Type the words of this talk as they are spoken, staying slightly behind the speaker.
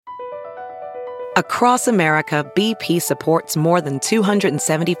Across America, BP supports more than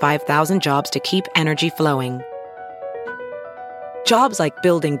 275,000 jobs to keep energy flowing. Jobs like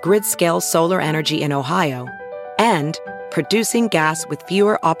building grid-scale solar energy in Ohio and producing gas with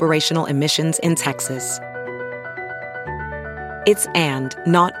fewer operational emissions in Texas. It's and,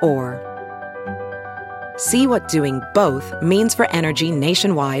 not or. See what doing both means for energy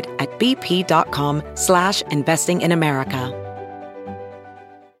nationwide at bp.com/investing in America.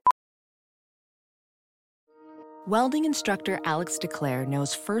 Welding instructor Alex DeClaire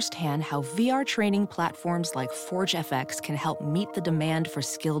knows firsthand how VR training platforms like ForgeFX can help meet the demand for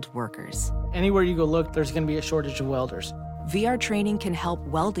skilled workers. Anywhere you go look, there's going to be a shortage of welders. VR training can help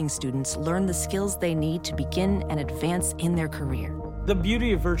welding students learn the skills they need to begin and advance in their career. The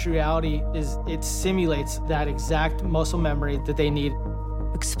beauty of virtual reality is it simulates that exact muscle memory that they need.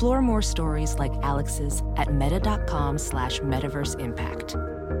 Explore more stories like Alex's at meta.com/metaverseimpact.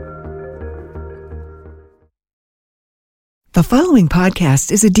 The following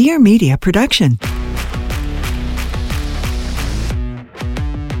podcast is a Dear Media production.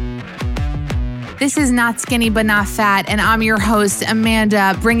 This is Not Skinny But Not Fat, and I'm your host,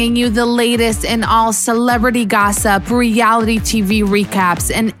 Amanda, bringing you the latest in all celebrity gossip, reality TV recaps,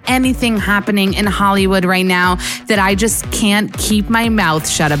 and anything happening in Hollywood right now that I just can't keep my mouth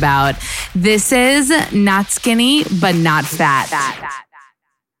shut about. This is Not Skinny But Not Fat.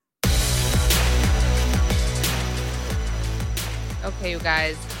 Okay, you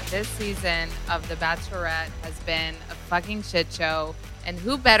guys, this season of The Bachelorette has been a fucking shit show. And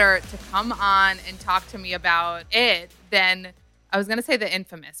who better to come on and talk to me about it than, I was going to say the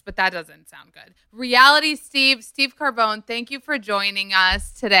infamous, but that doesn't sound good. Reality Steve Carbone, thank you for joining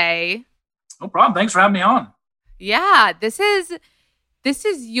us today. No problem. Thanks for having me on. Yeah, this is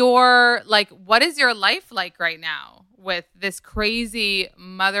your, like, what is your life like right now with this crazy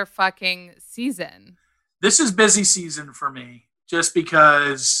motherfucking season? This is busy season for me just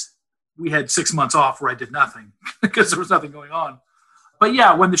because we had 6 months off where I did nothing because there was nothing going on. But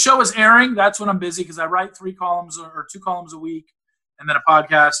yeah, when the show is airing, that's when I'm busy because I write 3 columns or 2 columns a week and then a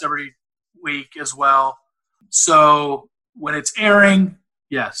podcast every week as well. So when it's airing,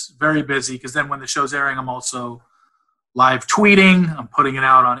 yes, very busy because then when the show's airing, I'm also live tweeting. I'm putting it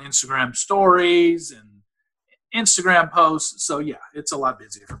out on Instagram stories and Instagram posts. So yeah, it's a lot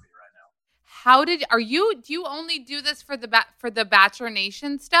busier for me right now. Do you only do this for the Bachelor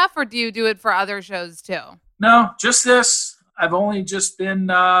Nation stuff, or do you do it for other shows too? No, just this. I've only just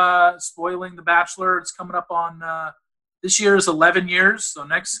been spoiling The Bachelor. It's coming up on this year is 11 years. So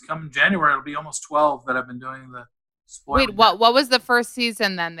come January, it'll be almost 12 that I've been doing the spoiling. Wait, what was the first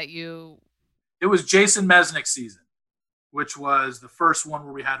season then that you? It was Jason Mesnick's season, which was the first one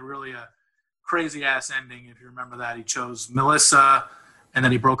where we had really a crazy ass ending. If you remember that, he chose Melissa and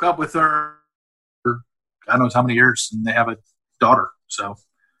then he broke up with her for God knows how many years, and they have a daughter. So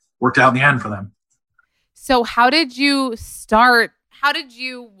worked out in the end for them. So how did you start? How did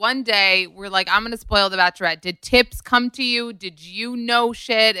you one day were like, I'm going to spoil The Bachelorette? Did tips come to you? Did you know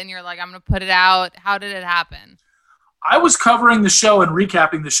shit and you're like, I'm going to put it out? How did it happen? I was covering the show and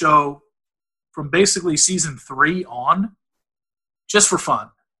recapping the show from basically season 3 on just for fun,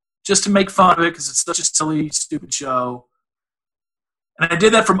 just to make fun of it because it's such a silly, stupid show. And I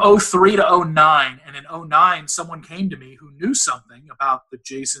did that from 2003 to 2009. And in 2009, someone came to me who knew something about the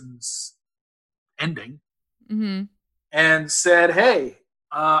Jason's ending. Mm-hmm. And said, hey,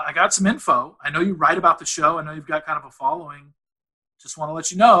 I got some info. I know you write about the show. I know you've got kind of a following. Just want to let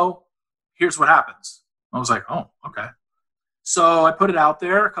you know, here's what happens. I was like, oh, okay. So I put it out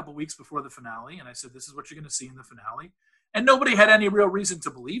there a couple weeks before the finale, and I said, this is what you're going to see in the finale. And nobody had any real reason to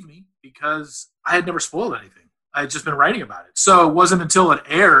believe me because I had never spoiled anything. I had just been writing about it. So it wasn't until it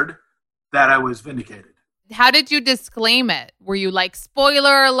aired that I was vindicated. How did you disclaim it? Were you like,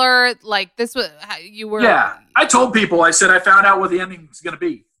 spoiler alert? Like this was, you were. Yeah, I told people, I said, I found out what the ending is going to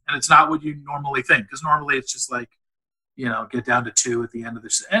be. And it's not what you normally think. Because normally it's just like, get down to 2 at the end of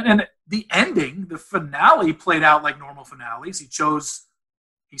this. And the ending, the finale played out like normal finales. He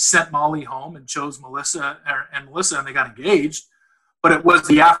sent Molly home and chose Melissa, and they got engaged. But it was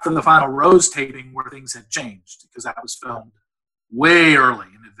after the final Rose taping where things had changed because that was filmed way early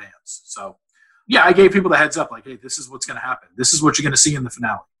in advance. So. Yeah, I gave people the heads up, like, hey, this is what's going to happen. This is what you're going to see in the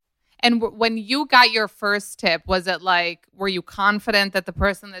finale. And when you got your first tip, was it like, were you confident that the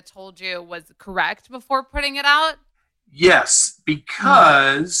person that told you was correct before putting it out? Yes,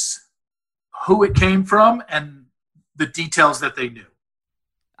 because who it came from and the details that they knew.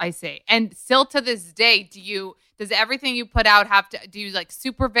 I see. And still to this day, does everything you put out do you like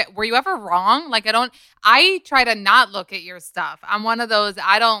were you ever wrong? Like I try to not look at your stuff. I'm one of those,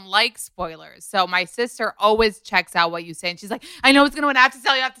 I don't like spoilers. So my sister always checks out what you say. And she's like, I know it's going to win. I have to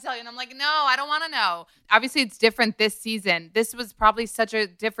tell you. And I'm like, no, I don't want to know. Obviously it's different this season. This was probably such a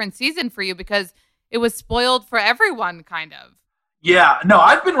different season for you because it was spoiled for everyone kind of. Yeah, no,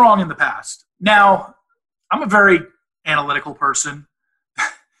 I've been wrong in the past. Now, I'm a very analytical person.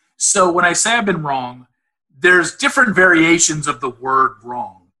 So when I say I've been wrong, there's different variations of the word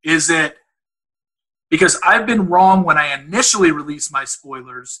wrong. Is it because I've been wrong when I initially released my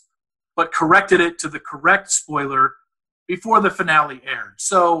spoilers, but corrected it to the correct spoiler before the finale aired?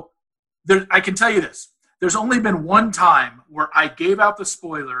 So I can tell you this. There's only been one time where I gave out the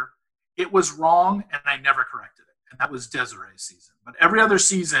spoiler, it was wrong, and I never corrected it. And that was Desiree's season. But every other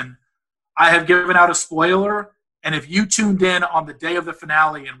season, I have given out a spoiler, and if you tuned in on the day of the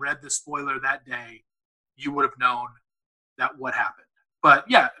finale and read the spoiler that day, you would have known that what happened. But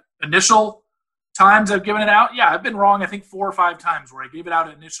yeah, initial times I've given it out, yeah, I've been wrong, I think 4 or 5 times where I gave it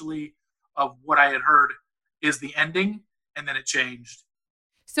out initially of what I had heard is the ending, and then it changed.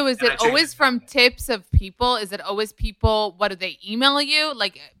 So is it always from tips of people? Is it always people, what do they email you?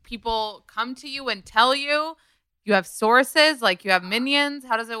 Like people come to you and tell you? You have sources, like you have minions?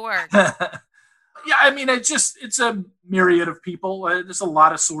 How does it work? Yeah, I mean, it's a myriad of people. There's a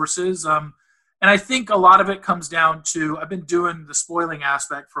lot of sources. And I think a lot of it comes down to, I've been doing the spoiling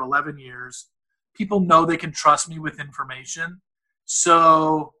aspect for 11 years. People know they can trust me with information.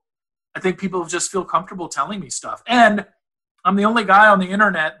 So I think people just feel comfortable telling me stuff. And I'm the only guy on the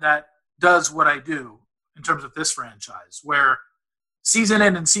internet that does what I do in terms of this franchise, where season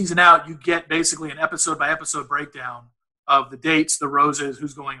in and season out, you get basically an episode by episode breakdown of the dates, the roses,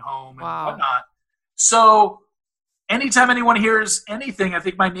 who's going home, and whatnot. So anytime anyone hears anything, I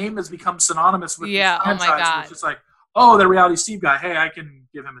think my name has become synonymous with the franchise. Oh my God. It's just like, oh, the Reality Steve guy. Hey, I can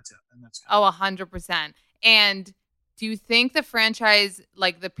give him a tip. And that's good. Oh, 100%. And do you think the franchise,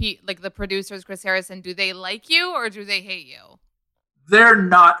 like the producers, Chris Harrison, do they like you or do they hate you? They're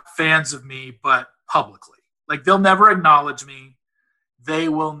not fans of me, but publicly. Like, they'll never acknowledge me. They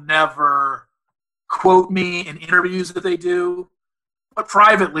will never quote me in interviews that they do. But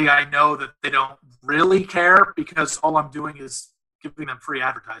privately, I know that they don't really care because all I'm doing is giving them free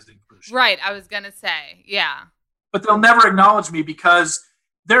advertising for the show. Right, I was going to say, yeah. But they'll never acknowledge me because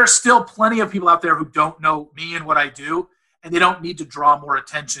there are still plenty of people out there who don't know me and what I do, and they don't need to draw more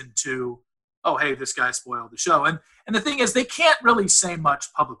attention to, oh, hey, this guy spoiled the show. And the thing is, they can't really say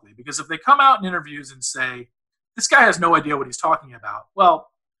much publicly because if they come out in interviews and say, this guy has no idea what he's talking about, well,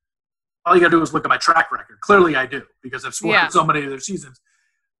 all you got to do is look at my track record. Clearly I do because I've spoiled so many of their seasons.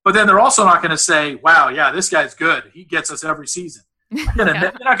 But then they're also not going to say, wow, yeah, this guy's good. He gets us every season. They're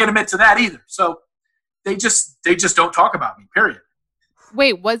not going to admit to that either. So they just don't talk about me, period.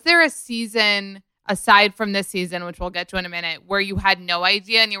 Wait, was there a season aside from this season, which we'll get to in a minute, where you had no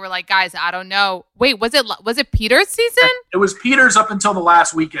idea and you were like, guys, I don't know. Wait, was it Peter's season? It was Peter's up until the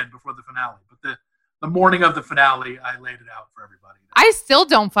last weekend before the finale. But the morning of the finale, I laid it out for everybody. I still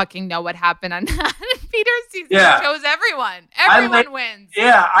don't fucking know what happened on Peter's season. Yeah. It chose everyone. Everyone wins.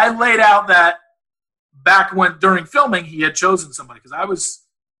 Yeah, I laid out that back during filming, he had chosen somebody because I was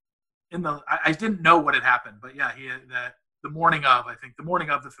I didn't know what had happened. But yeah, he had the morning of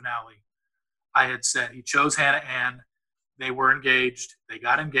the finale, I had said he chose Hannah Ann. They were engaged. They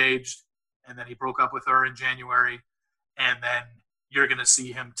got engaged. And then he broke up with her in January. And then you're going to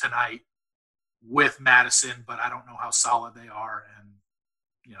see him tonight with Madison, but I don't know how solid they are. And,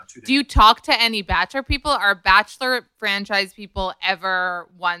 2 days. Do you talk to any Bachelor people? Are Bachelor franchise people ever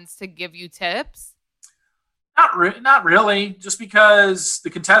ones to give you tips? Not really. Just because the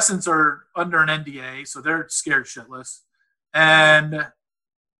contestants are under an NDA, so they're scared shitless. And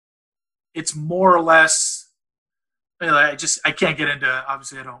it's more or less, I can't get into,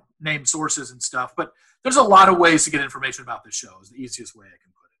 obviously I don't name sources and stuff, but there's a lot of ways to get information about this show is the easiest way I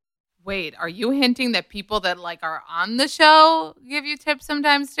can put it. Wait, are you hinting that people that are on the show give you tips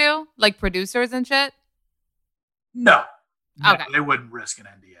sometimes too? Like producers and shit? No, okay. They wouldn't risk an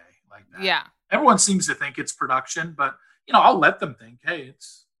NDA like that. Yeah. Everyone seems to think it's production, but I'll let them think, hey,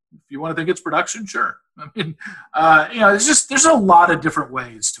 if you want to think it's production, sure. I mean, there's a lot of different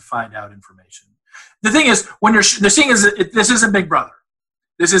ways to find out information. The thing is, when this isn't Big Brother,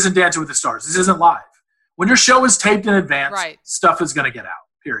 this isn't Dancing with the Stars, this isn't live. When your show is taped in advance, Stuff is going to get out.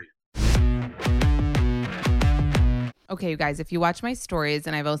 Period. Okay, you guys, if you watch my stories,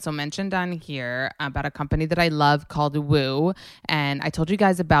 and I've also mentioned on here about a company that I love called Woo, and I told you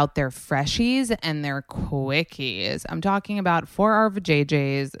guys about their Freshies and their Quickies. I'm talking about 4-hour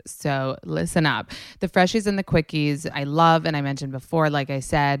JJs, so listen up. The Freshies and the Quickies I love, and I mentioned before, like I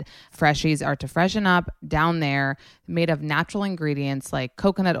said, Freshies are to freshen up down there, made of natural ingredients like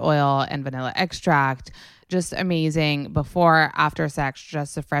coconut oil and vanilla extract. Just amazing before, after sex,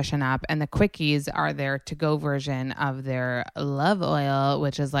 just to freshen up. And the Quickies are their to-go version of their love oil,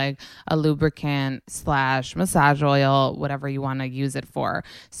 which is like a lubricant / massage oil, whatever you want to use it for.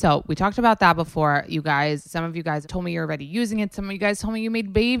 So we talked about that before. You guys, some of you guys told me you're already using it. Some of you guys told me you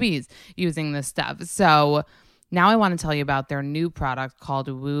made babies using this stuff. So now I want to tell you about their new product called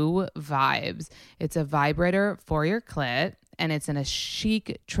Woo Vibes. It's a vibrator for your clit, and it's in a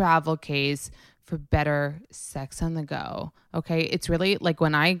chic travel case for better sex on the go. Okay. It's really like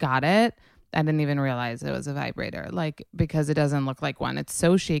when I got it, I didn't even realize it was a vibrator, like, because it doesn't look like one. It's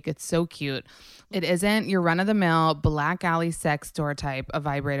so chic. It's so cute. It isn't your run-of-the-mill black alley sex store type of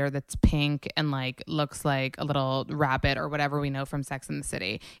vibrator that's pink and like looks like a little rabbit or whatever we know from Sex and the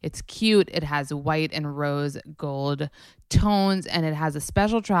City. It's cute. It has white and rose gold tones, and it has a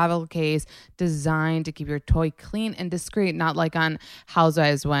special travel case designed to keep your toy clean and discreet, not like on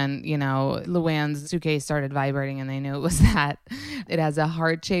Housewives when, you know, Luann's suitcase started vibrating and they knew it was that. It has a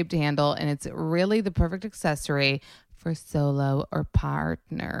heart-shaped handle, and it's really the perfect accessory for solo or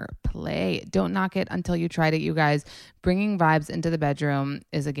partner play. Don't knock it until you tried it, you guys. Bringing vibes into the bedroom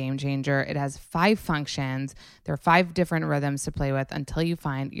is a game changer. It has 5 functions. There are 5 different rhythms to play with until you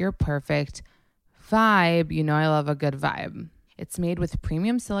find your perfect vibe. You know I love a good vibe. It's made with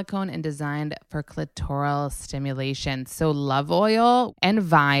premium silicone and designed for clitoral stimulation. So love oil and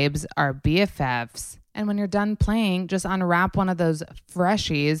vibes are BFFs. And when you're done playing, just unwrap one of those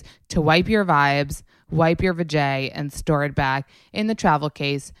Freshies to wipe your vibes, wipe your vajay, and store it back in the travel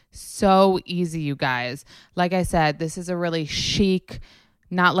case. So easy, you guys. Like I said, this is a really chic,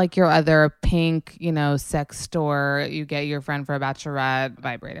 not like your other pink, you know, sex store you get your friend for a bachelorette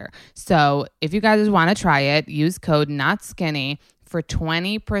vibrator. So if you guys want to try it, use code NOTSKINNY for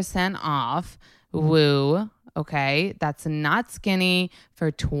 20% off. Woo. Okay, that's Not Skinny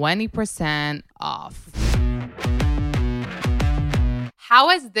for 20% off. How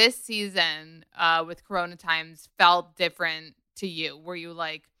has this season with Corona times felt different to you? Were you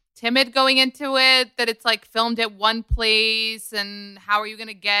like timid going into it, that it's like filmed at one place, and how are you going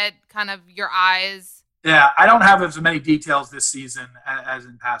to get kind of your eyes? Yeah, I don't have as many details this season as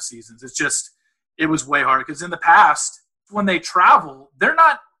in past seasons. It's just, it was way harder because in the past, when they travel, they're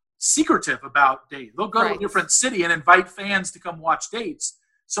not secretive about dates. They'll go to a different city and invite fans to come watch dates.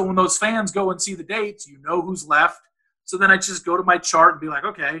 So when those fans go and see the dates, you know who's left. So then I just go to my chart and be like,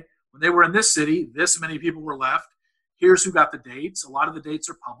 okay, when they were in this city, this many people were left. Here's who got the dates. A lot of the dates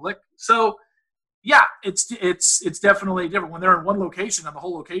are public. So yeah, it's definitely different. When they're in one location and the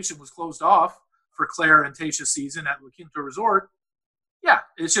whole location was closed off for Claire and Tayshia's season at La Quinta Resort, yeah,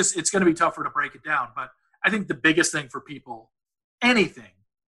 it's going to be tougher to break it down. But I think the biggest thing for people, anything,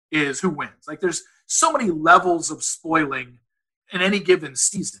 is who wins. Like, there's so many levels of spoiling in any given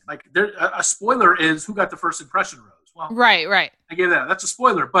season. Like, a spoiler is who got the first impression rose. Well, right. I gave that. That's a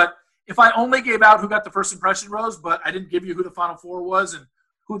spoiler. But if I only gave out who got the first impression rose, but I didn't give you who the final 4 was and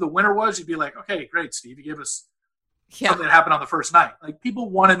who the winner was, you'd be like, okay, great, Steve. You gave us something that happened on the first night. Like, people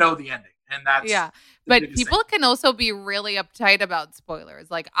want to know the ending. And that's but people can also be really uptight about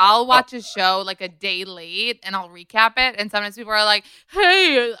spoilers. Like, I'll watch a show like a day late and I'll recap it, and sometimes people are like,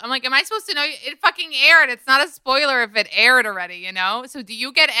 hey, I'm like, am I supposed to know? It fucking aired. It's not a spoiler if it aired already, you know? So do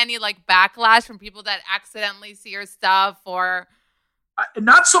you get any like backlash from people that accidentally see your stuff? Or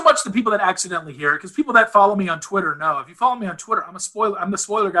not so much the people that accidentally hear it, because people that follow me on Twitter know. If you follow me on Twitter, I'm the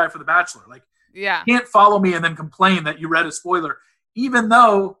spoiler guy for The Bachelor. Like, you can't follow me and then complain that you read a spoiler, even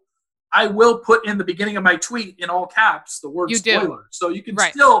though I will put in the beginning of my tweet in all caps the word spoiler. So you can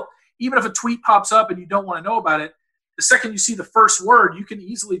still, even if a tweet pops up and you don't want to know about it, the second you see the first word, you can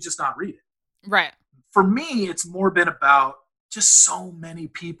easily just not read it. Right. For me, it's more been about just so many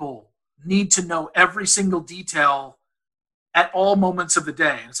people need to know every single detail at all moments of the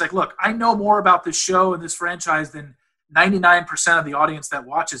day. And it's like, look, I know more about this show and this franchise than 99% of the audience that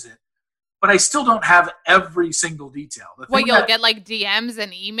watches it, but I still don't have every single detail. You'll get like DMs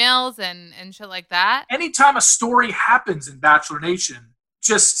and emails and shit like that? Anytime a story happens in Bachelor Nation,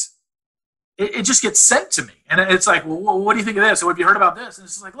 it just gets sent to me. And it's like, well, what do you think of this? Or have you heard about this? And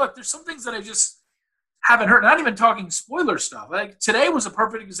it's just like, look, there's some things that I just haven't heard. Not even talking spoiler stuff. Like, today was a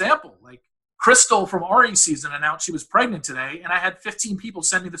perfect example. Like, Crystal from Ari's season announced she was pregnant today, and I had 15 people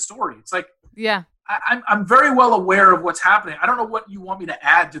send me the story. It's like, I'm very well aware of what's happening. I don't know what you want me to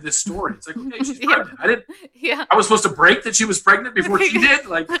add to this story. It's like, okay, she's pregnant. I was supposed to break that she was pregnant before she did.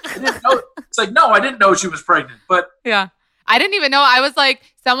 Like, I didn't know. It's like, no, I didn't know she was pregnant. But yeah, I didn't even know. I was like,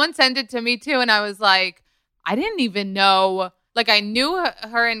 someone sent it to me too, and I was like, I didn't even know. Like, I knew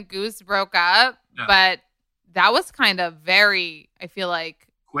her and Goose broke up, but that was kind of very, I feel like,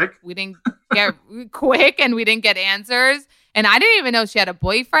 quick. We didn't get quick, and we didn't get answers. And I didn't even know she had a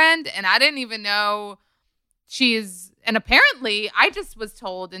boyfriend, and I didn't even know and apparently I just was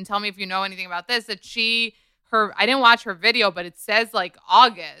told, and tell me if you know anything about this, that I didn't watch her video, but it says like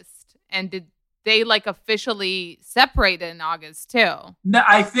August. And did they like officially separate in August too? No,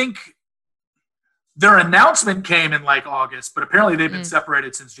 I think their announcement came in like August, but apparently they've been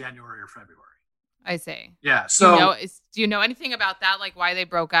separated since January or February. I see. Yeah. So do you know anything about that? Like why they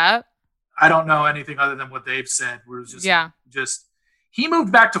broke up? I don't know anything other than what they've said. Where it was just he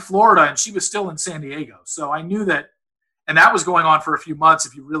moved back to Florida and she was still in San Diego. So I knew that, and that was going on for a few months.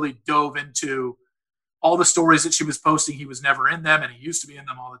 If you really dove into all the stories that she was posting, he was never in them, and he used to be in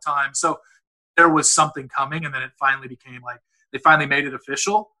them all the time. So there was something coming, and then it finally became like they finally made it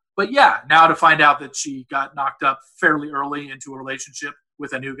official. But yeah, now to find out that she got knocked up fairly early into a relationship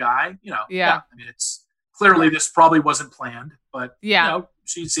with a new guy, I mean, it's clearly this probably wasn't planned, but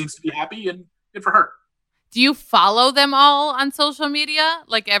she seems to be happy and good for her. Do you follow them all on social media?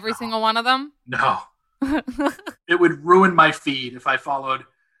 Like every single one of them? No. It would ruin my feed if I followed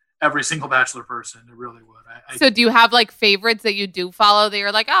every single Bachelor person. It really would. So do you have like favorites that you do follow that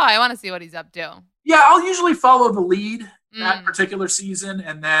you're like, oh, I want to see what he's up to? Yeah, I'll usually follow the lead that particular season.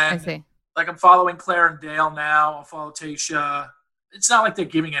 And then like I'm following Claire and Dale now. I'll follow Tayshia. It's not like they're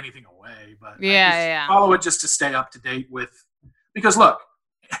giving anything away, but I follow it just to stay up to date with. Because look,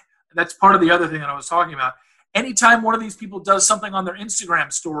 that's part of the other thing that I was talking about. Anytime one of these people does something on their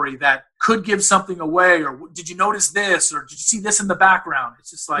Instagram story that could give something away, or did you notice this, or did you see this in the background?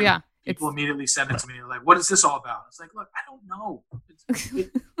 It's just like people immediately send it to me. They're like, what is this all about? It's like, look, I don't know.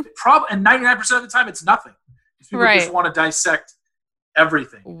 And 99% of the time, it's nothing. These people just want to dissect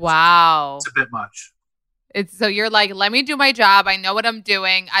everything. Wow. It's a bit much. So you're like, let me do my job. I know what I'm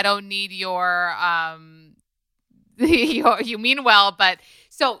doing. I don't need your you mean well, but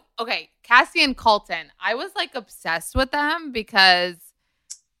so, okay, Cassie and Colton, I was like obsessed with them because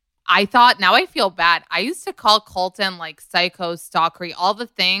I thought, now I feel bad. I used to call Colton like psycho, stalkery, all the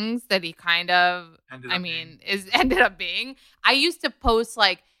things that he kind of, ended up being. I used to post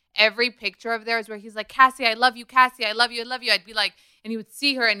like every picture of theirs where he's like, Cassie, I love you. Cassie, I love you. I love you. I'd be like, and he would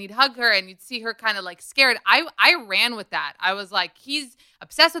see her and he'd hug her and you'd see her kind of like scared. I ran with that. I was like, he's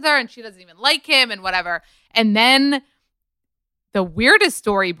obsessed with her and she doesn't even like him and whatever. And then the weirdest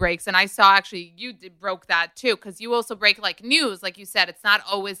story breaks, and I saw actually broke that too, because you also break like news. Like you said, it's not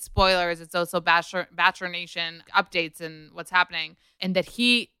always spoilers. It's also Bachelor Nation updates and what's happening. And that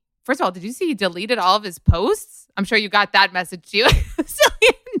first of all, did you see he deleted all of his posts? I'm sure you got that message too a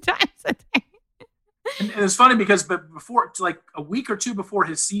zillion times a day. And it's funny because before, like a week or two before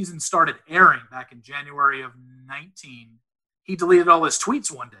his season started airing back in January of 2019, he deleted all his tweets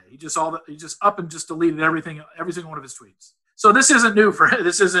one day. He just up and just deleted every single one of his tweets. So this isn't new for him.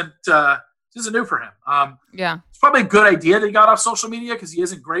 This isn't new for him. It's probably a good idea that he got off social media because he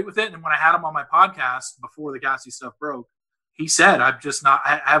isn't great with it. And when I had him on my podcast before the Cassie stuff broke, he said, "I'm just not.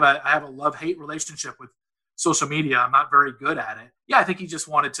 I have a love-hate relationship with social media. I'm not very good at it." Yeah, I think he just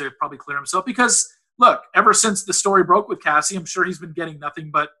wanted to probably clear himself because look, ever since the story broke with Cassie, I'm sure he's been getting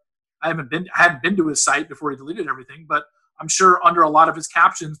nothing but. I hadn't been to his site before he deleted everything, but I'm sure under a lot of his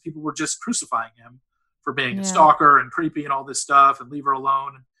captions, people were just crucifying him for being a stalker and creepy and all this stuff and leave her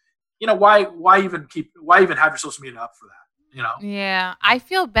alone. Why even have your social media up for that? Yeah, I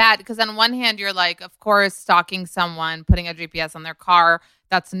feel bad because on one hand, you're like, of course, stalking someone, putting a GPS on their car,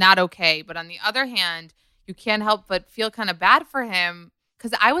 that's not okay. But on the other hand, you can't help but feel kind of bad for him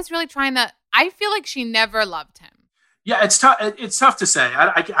because I was really I feel like she never loved him. Yeah, it's tough. It's tough to say.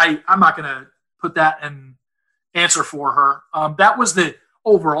 I'm not going to put that in answer for her. That was the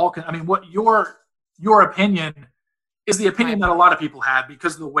overall. I mean, what your opinion is the opinion that a lot of people had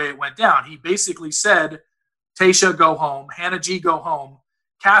because of the way it went down. He basically said, Tayshia, go home. Hannah G, go home.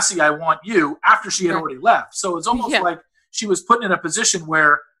 Cassie, I want you, after she had already left. So it's almost like she was put in a position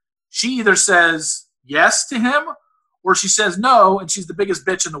where she either says yes to him or she says no, and she's the biggest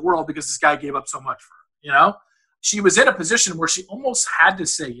bitch in the world because this guy gave up so much for her. She was in a position where she almost had to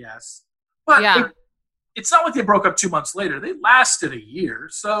say yes. But it's not like they broke up 2 months later. They lasted a year.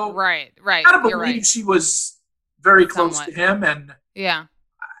 So I gotta believe she was very close to him. And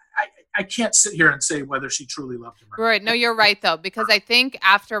I can't sit here and say whether she truly loved him or not. Right. No, you're right, though, because I think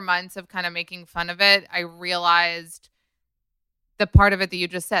after months of kind of making fun of it, I realized the part of it that you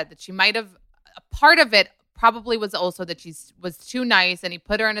just said, that she might have, a part of it probably was also that she was too nice and he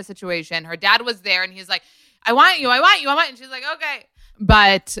put her in a situation. Her dad was there and he's like, I want you. And she's like, okay.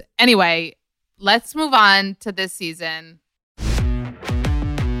 But anyway, let's move on to this season.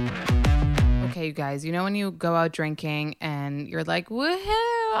 Okay, you guys, you know when you go out drinking and you're like,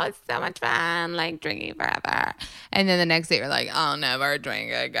 woohoo, it's so much fun, like drinking forever. And then the next day you're like, I'll never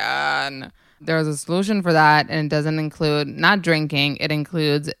drink again. There's a solution for that, and it doesn't include not drinking. It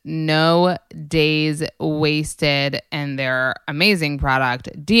includes No Days Wasted and their amazing product,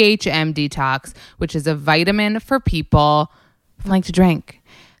 DHM Detox, which is a vitamin for people who like to drink.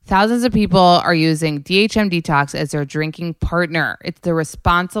 Thousands of people are using DHM Detox as their drinking partner. It's the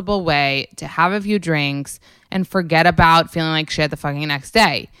responsible way to have a few drinks and forget about feeling like shit the fucking next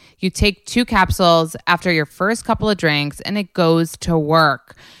day. You take 2 capsules after your first couple of drinks, and it goes to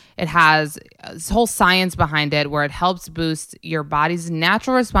work. It has this whole science behind it where it helps boost your body's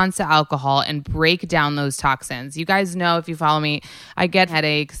natural response to alcohol and break down those toxins. You guys know, if you follow me, I get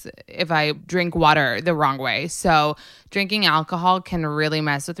headaches if I drink water the wrong way. So drinking alcohol can really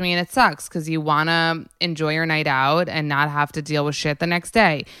mess with me, and it sucks because you want to enjoy your night out and not have to deal with shit the next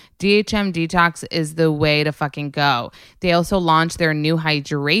day. DHM Detox is the way to fucking go. They also launched their new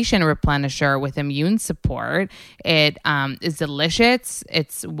hydration replenisher with immune support. It is delicious.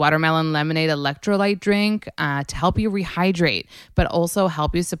 It's watermelon lemonade electrolyte drink to help you rehydrate, but also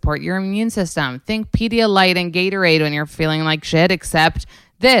help you support your immune system. Think Pedialyte and Gatorade when you're feeling like shit, except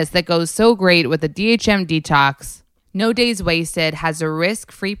this that goes so great with the DHM Detox. No Days Wasted has a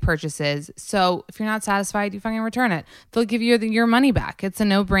risk-free purchases, so if you're not satisfied, you fucking return it. They'll give you your money back. It's a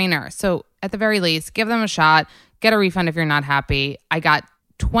no-brainer. So at the very least, give them a shot. Get a refund if you're not happy. I got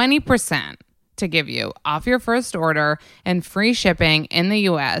 20% to give you off your first order and free shipping in the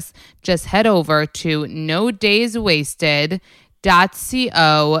US. Just head over to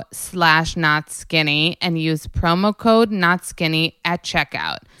nodayswasted.co/notskinny and use promo code notskinny at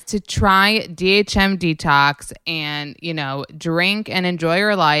checkout to try DHM Detox and, drink and enjoy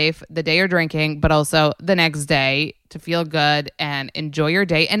your life the day you're drinking, but also the next day to feel good and enjoy your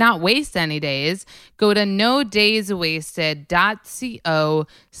day and not waste any days. Go to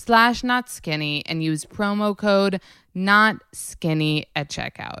nodayswasted.co/notskinny and use promo code notskinny at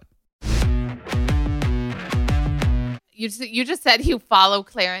checkout. You just said you follow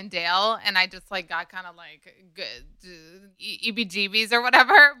Claire and Dale, and I just got kind of good EBGBs or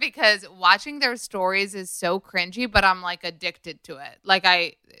whatever, because watching their stories is so cringy, but I'm addicted to it.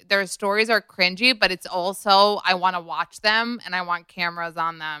 Their stories are cringy, but it's also, I want to watch them and I want cameras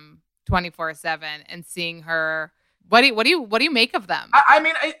on them 24/7 and seeing her. What do you make of them?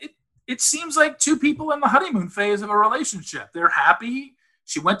 It seems like 2 people in the honeymoon phase of a relationship. They're happy.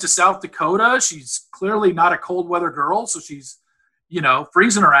 She went to South Dakota. She's clearly not a cold weather girl, so she's,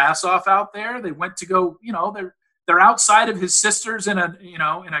 freezing her ass off out there. They went to go, they're outside of his sister's in a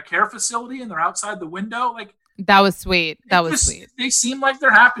care facility, and they're outside the window. That was sweet. Sweet. They seem like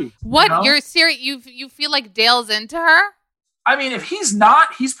they're happy. What? You're serious? You feel like Dale's into her? If he's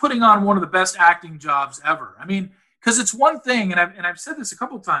not, he's putting on one of the best acting jobs ever. Because it's one thing, and I've said this a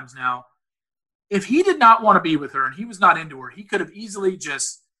couple of times now. If he did not want to be with her and he was not into her, he could have easily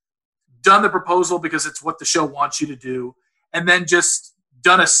just done the proposal because it's what the show wants you to do, and then just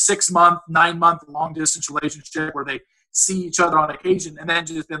done a 6-month, 9-month long-distance relationship where they see each other on occasion, and then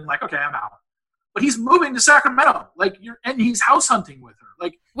just been like, okay, I'm out. But he's moving to Sacramento, and he's house hunting with her.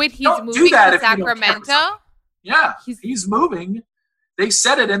 Wait, he's moving to Sacramento? Yeah, he's moving. They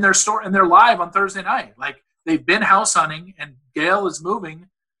said it in their store, and they're live on Thursday night. They've been house hunting, and Gail is moving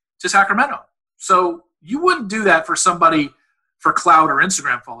to Sacramento. So you wouldn't do that for somebody for clout or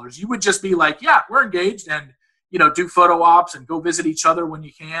Instagram followers. You would just be like, yeah, we're engaged, and, do photo ops and go visit each other when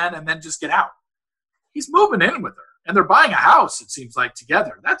you can, and then just get out. He's moving in with her, and they're buying a house, it seems like,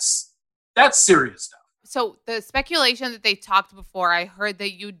 together. That's serious stuff. So the speculation that they talked before, I heard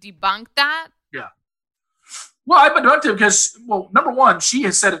that you debunked that? Yeah. Well, I debunked it because, number one, she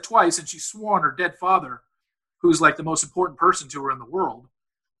has said it twice, and she swore on her dead father, who's the most important person to her in the world.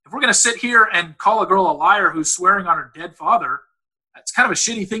 If we're going to sit here and call a girl a liar who's swearing on her dead father, that's kind of a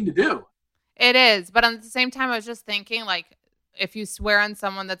shitty thing to do. It is. But at the same time, I was just thinking, if you swear on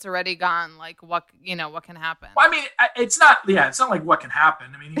someone that's already gone, what can happen? Well, it's not like what can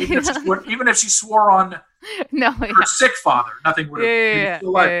happen. Even if she swore on her sick father, nothing would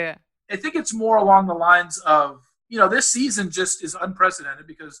have. I think it's more along the lines of, this season just is unprecedented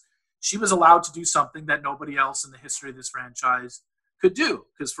because she was allowed to do something that nobody else in the history of this franchise could do,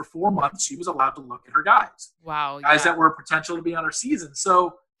 because for 4 months she was allowed to look at her guys. Wow. Guys that were potential to be on her season.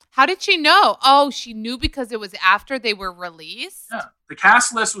 So how did she know? Oh, she knew because it was after they were released? Yeah. The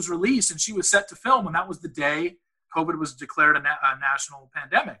cast list was released and she was set to film, and that was the day COVID was declared a national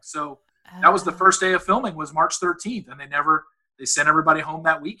pandemic. So that was the first day of filming, was March 13th, and they sent everybody home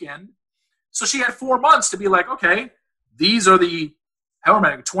that weekend. So she had 4 months to be like, okay, these are the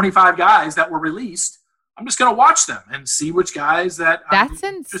 25 guys that were released. I'm just going to watch them and see which guys that That's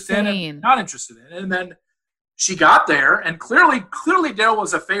I'm interested in and not interested in. And then she got there, and clearly Dale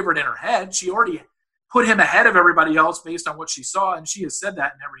was a favorite in her head. She already put him ahead of everybody else based on what she saw, and she has said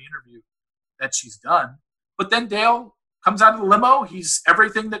that in every interview that she's done. But then Dale comes out of the limo. He's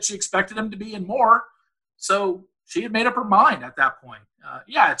everything that she expected him to be and more. So she had made up her mind at that point.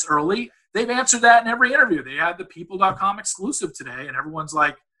 Yeah, it's early. They've answered that in every interview. They had the People.com exclusive today, and everyone's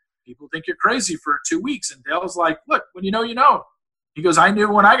like, people think you're crazy for 2 weeks. And Dale's like, look, when you know, you know. He goes, I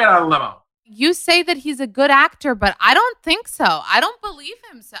knew when I got out of the limo. You say that he's a good actor, but I don't think so. I don't believe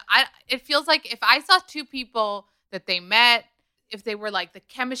him. So it feels like if I saw two people that they met, if they were like the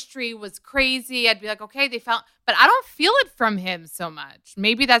chemistry was crazy, I'd be like, okay, they felt, but I don't feel it from him so much.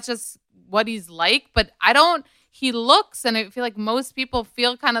 Maybe that's just what he's like, but he looks, and I feel like most people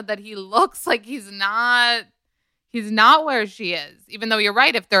feel kind of that he looks like he's not where she is. Even though you're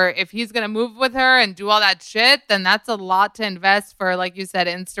right, if he's going to move with her and do all that shit, then that's a lot to invest for, like you said,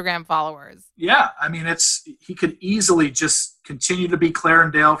 Instagram followers. Yeah. I mean, he could easily just continue to be Claire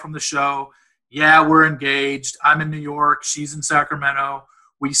and Dale from the show. Yeah, we're engaged. I'm in New York. She's in Sacramento.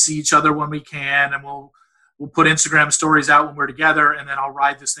 We see each other when we can, and we'll put Instagram stories out when we're together, and then I'll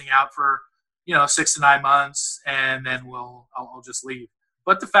ride this thing out for, 6 to 9 months, and then I'll just leave.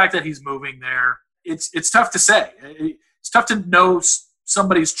 But the fact that he's moving there, it's tough to say. It's tough to know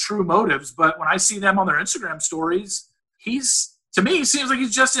somebody's true motives, but when I see them on their Instagram stories, to me, seems like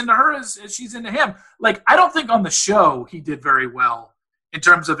he's just into her as she's into him. Like, I don't think on the show he did very well in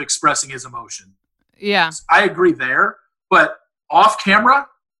terms of expressing his emotion. Yeah. I agree there, but off camera,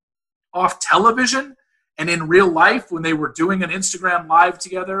 off television, and in real life, when they were doing an Instagram live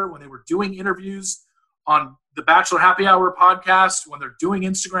together, when they were doing interviews on the Bachelor Happy Hour podcast, when they're doing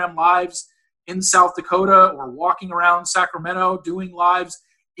Instagram lives in South Dakota or walking around Sacramento doing lives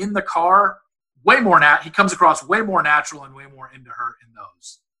in the car, he comes across way more natural and way more into her in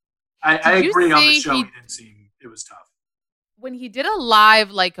those. I agree on the show. He didn't seem, it was tough. When he did a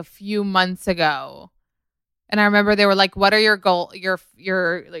live like a few months ago, and I remember they were like, "What are your goals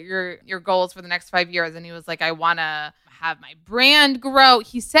for the next 5 years?" And he was like, "I want to have my brand grow."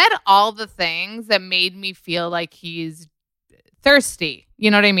 He said all the things that made me feel like he's thirsty.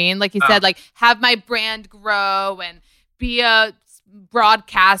 You know what I mean? Like he said, like, have my brand grow and be a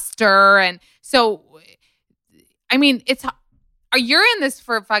broadcaster. And so, I mean, you're in this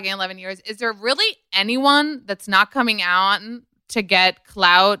for fucking 11 years. Is there really anyone that's not coming out to get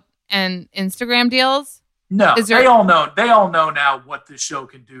clout and Instagram deals? No, they all know now what this show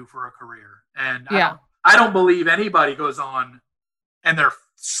can do for a career. And I don't believe anybody goes on and their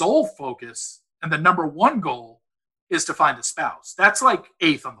sole focus and the number one goal is to find a spouse. That's like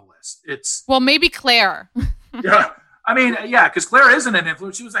 8th on the list. Well, maybe Claire. Yeah. I mean, yeah, because Claire isn't an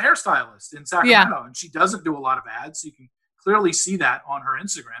influencer. She was a hairstylist in Sacramento, and she doesn't do a lot of ads. So you can clearly see that on her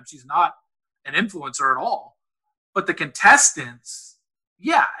Instagram. She's not an influencer at all. But the contestants,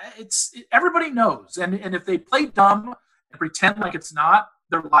 yeah, everybody knows. And if they play dumb and pretend like it's not,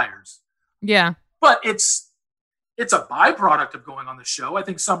 they're liars. Yeah. But it's a byproduct of going on the show. I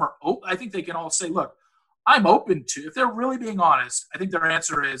think I think they can all say, look, I'm open to, if they're really being honest, I think their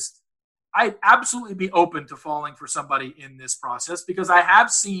answer is, I'd absolutely be open to falling for somebody in this process because I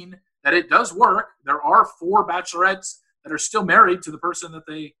have seen that it does work. There are 4 bachelorettes that are still married to the person that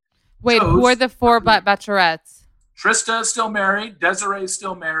they chose. Who are the 4 bachelorettes? Trista is still married. Desiree is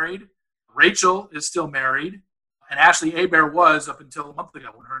still married. Rachel is still married. And Ashley Hebert was up until a month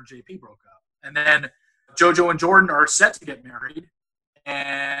ago when her and JP broke up. And then JoJo and Jordan are set to get married.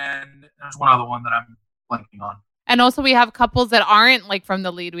 And there's one other one that I'm blanking on. And also we have couples that aren't like from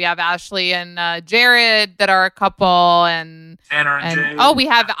the lead. We have Ashley and Jared that are a couple. And Tanner and Jade. Oh, we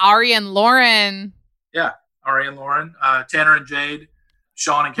have Ari and Lauren. Yeah, Ari and Lauren. Tanner and Jade.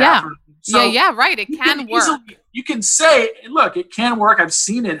 Sean and Catherine. So yeah, right. It can work. You can say, look, it can work. I've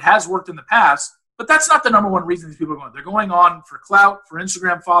seen it. It has worked in the past. But that's not the number one reason these people are going. They're going on for clout, for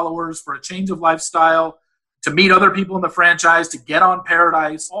Instagram followers, for a change of lifestyle, to meet other people in the franchise, to get on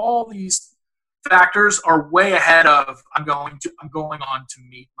Paradise. All these factors are way ahead of I'm going on to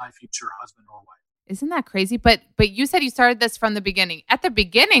meet my future husband or wife. Isn't that crazy? But you said you started this from the beginning. At the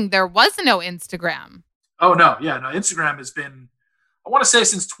beginning, there was no Instagram. Oh, no. Yeah, no. Instagram has been I want to say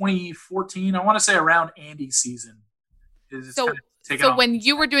since 2014. I want to say around Andy's season. So when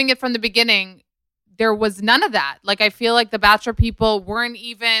you were doing it from the beginning, there was none of that. Like, I feel like the Bachelor people weren't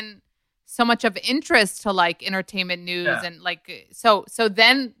even so much of interest to like entertainment news and like so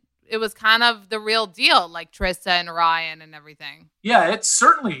then it was kind of the real deal, like Trista and Ryan and everything. Yeah, it's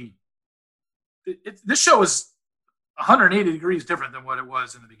certainly this show is 180 degrees different than what it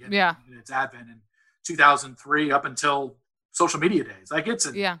was in the beginning. Yeah, its advent in 2003 up until social media days. Like, it's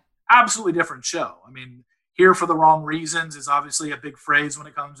an absolutely different show. I mean, here for the wrong reasons is obviously a big phrase when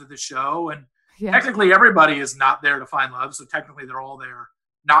it comes to the show, and technically everybody is not there to find love, so technically they're all there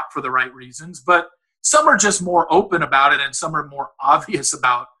not for the right reasons, but some are just more open about it and some are more obvious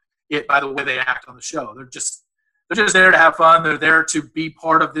about it by the way they act on the show. They're just there to have fun. They're there to be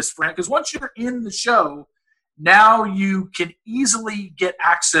part of this friend, because once you're in the show, now you can easily get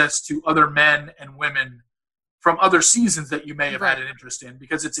access to other men and women from other seasons that you may have had an interest in,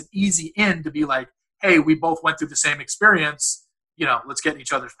 because it's an easy in to be like, hey, we both went through the same experience, let's get in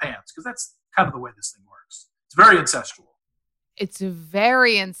each other's pants, because that's kind of the way this thing works. It's very incestual. It's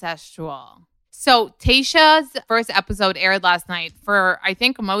very incestual. So Tayshia's first episode aired last night. For, I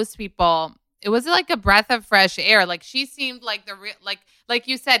think, most people, it was like a breath of fresh air. Like, she seemed like the real, like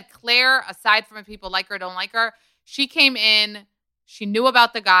you said, Claire, aside from if people like her or don't like her, she came in, she knew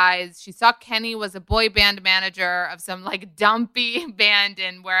about the guys. She saw Kenny was a boy band manager of some like dumpy band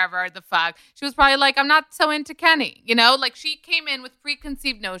in wherever the fuck. She was probably like, I'm not so into Kenny, like she came in with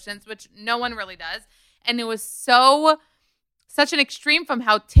preconceived notions, which no one really does. And it was such an extreme from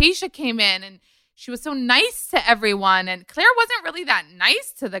how Tayshia came in, and she was so nice to everyone. And Claire wasn't really that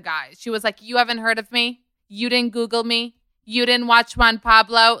nice to the guys. She was like, you haven't heard of me? You didn't Google me? You didn't watch Juan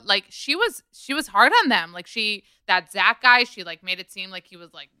Pablo? Like, she was hard on them. Like, that Zach guy, she like made it seem like he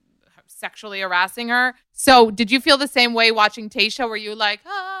was like sexually harassing her. So did you feel the same way watching Tayshia? Were you like,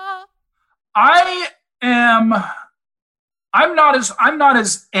 I'm not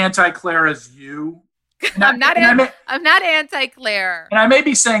as anti-Claire as you. I'm not anti-Claire. And I may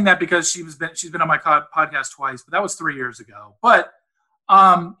be saying that because she's been on my podcast twice, but that was 3 years ago. But,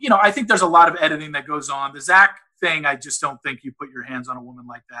 I think there's a lot of editing that goes on. The Zach thing, I just don't think you put your hands on a woman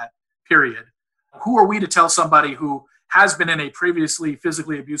like that, period. Who are we to tell somebody who has been in a previously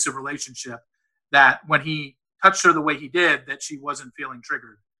physically abusive relationship that when he touched her the way he did, that she wasn't feeling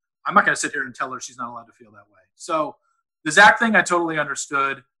triggered? I'm not going to sit here and tell her she's not allowed to feel that way. So the Zach thing, I totally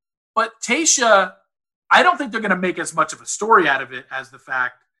understood. But Tayshia, I don't think they're going to make as much of a story out of it as the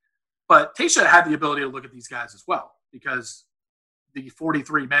fact. But Tayshia had the ability to look at these guys as well, because the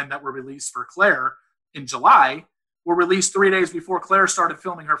 43 men that were released for Claire in July were released 3 days before Claire started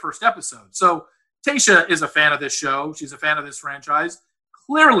filming her first episode. So Tayshia is a fan of this show. She's a fan of this franchise.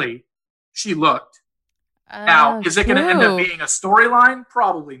 Clearly, she looked. Now, is it going to end up being a storyline?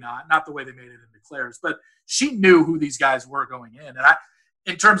 Probably not. Not the way they made it into Claire's. But she knew who these guys were going in. And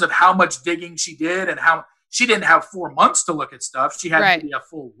in terms of how much digging she did and how she didn't have 4 months to look at stuff. She had maybe a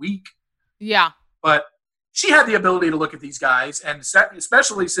full week. Yeah. But she had the ability to look at these guys. And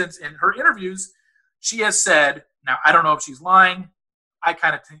especially since in her interviews, she has said, now I don't know if she's lying. I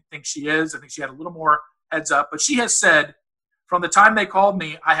kind of think she is. I think she had a little more heads up. But she has said, from the time they called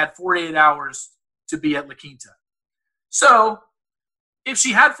me, I had 48 hours to be at La Quinta. So if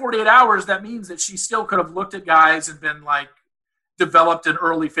she had 48 hours, that means that she still could have looked at guys and been like, developed an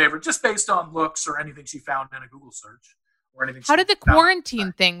early favorite just based on looks or anything she found in a Google search or anything. How did the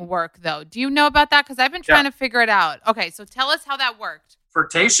quarantine thing work, though? Do you know about that? Because I've been trying to figure it out. Okay, so tell us how that worked. For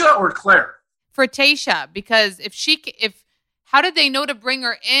Tayshia or Claire? For Tayshia, because how did they know to bring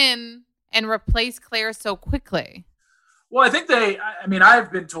her in and replace Claire so quickly? Well, I think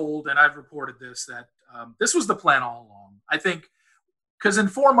I've been told, and I've reported this, that this was the plan all along. I think because in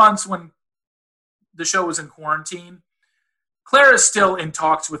 4 months when the show was in quarantine, Claire is still in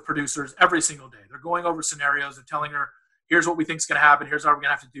talks with producers every single day. They're going over scenarios and telling her, here's what we think is going to happen. Here's how we're going to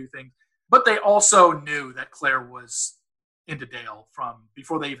have to do things. But they also knew that Claire was into Dale from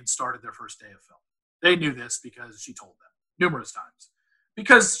before they even started their first day of film. They knew this because she told them numerous times.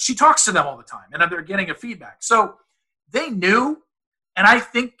 Because she talks to them all the time, and they're getting a feedback. So they knew, and I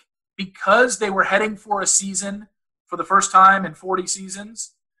think because they were heading for a season for the first time in 40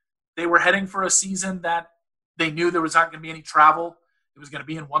 seasons, they were heading for a season that they knew there was not going to be any travel. It was going to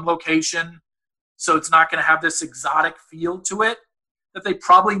be in one location. So it's not going to have this exotic feel to it, that they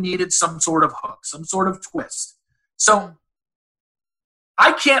probably needed some sort of hook, some sort of twist. So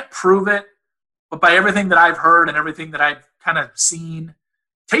I can't prove it, but by everything that I've heard and everything that I've kind of seen,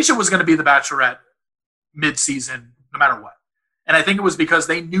 Tayshia was going to be the Bachelorette mid-season no matter what. And I think it was because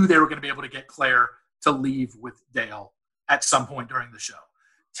they knew they were going to be able to get Claire to leave with Dale at some point during the show.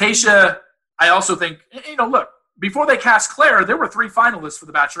 Tasha, I also think, look, before they cast Claire, there were 3 finalists for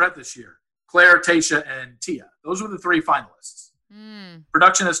The Bachelorette this year. Claire, Tasha, and Tia. Those were the 3 finalists.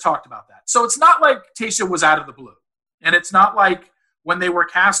 Production has talked about that. So it's not like Tasha was out of the blue. And it's not like when they were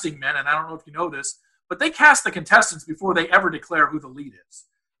casting men, and I don't know if you know this, but they cast the contestants before they ever declare who the lead is.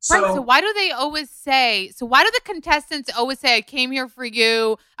 So why do the contestants always say, I came here for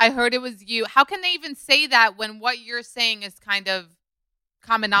you, I heard it was you? How can they even say that when what you're saying is kind of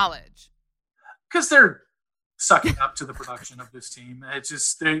common knowledge? Because they're sucking up to the production of this team. It's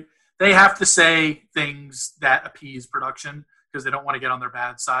just they have to say things that appease production because they don't want to get on their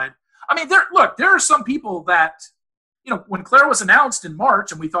bad side. I mean, there are some people that, when Claire was announced in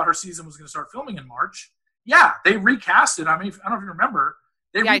March and we thought her season was going to start filming in March, yeah, they recasted. I mean, I don't know if you remember.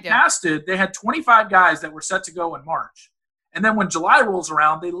 They recasted. They had 25 guys that were set to go in March. And then when July rolls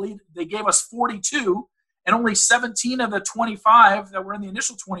around, they gave us 42, and only 17 of the 25 that were in the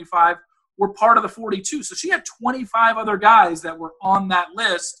initial 25 were part of the 42. So she had 25 other guys that were on that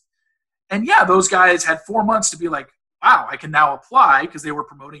list. And yeah, those guys had 4 months to be like, wow, I can now apply, because they were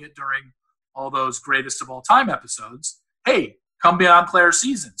promoting it during all those greatest of all time episodes. Hey, come be on Claire's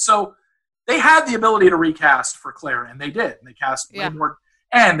season. So they had the ability to recast for Claire, and they did. And they cast way more.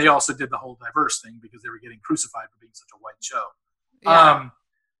 And they also did the whole diverse thing because they were getting crucified for being such a white show. Yeah.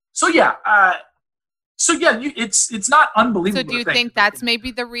 It's not unbelievable. So do you think that's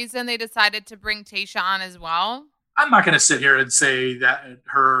maybe the reason they decided to bring Tasha on as well? I'm not going to sit here and say that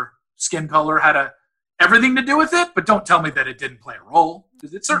her skin color had everything to do with it, but don't tell me that it didn't play a role,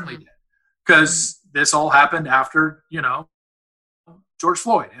 because it certainly did. Because this all happened after, George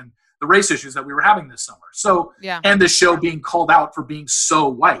Floyd and the race issues that we were having this summer. So, and the show being called out for being so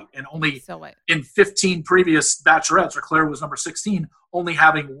white, and only in 15 previous Bachelorettes, where Claire was number 16, only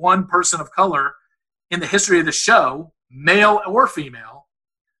having one person of color in the history of the show, male or female,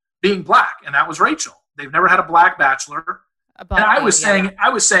 being black, and that was Rachel. They've never had a black Bachelor. I was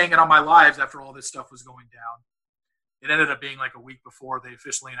saying it on my lives after all this stuff was going down. It ended up being like a week before they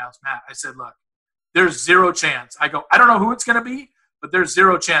officially announced Matt. I said, look, there's zero chance. I don't know who it's going to be, but there's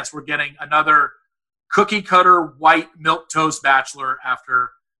zero chance we're getting another cookie cutter white milquetoast Bachelor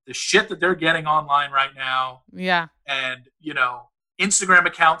after the shit that they're getting online right now. Yeah. And, Instagram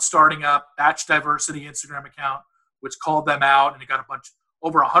account starting up, Batch Diversity Instagram account, which called them out, and it got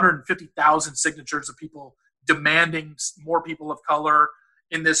over 150,000 signatures of people demanding more people of color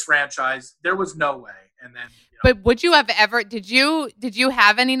in this franchise. There was no way. And then, but would you have ever? Did you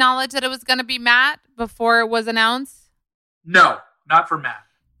have any knowledge that it was going to be Matt before it was announced? No, not for Matt.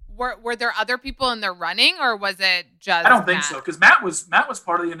 Were there other people in the running, or was it just? I don't think so, because Matt was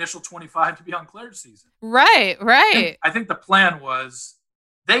part of the initial 25 to be on Claire's season. Right. I think the plan was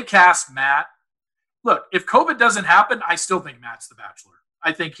they cast Matt. Look, if COVID doesn't happen, I still think Matt's the Bachelor.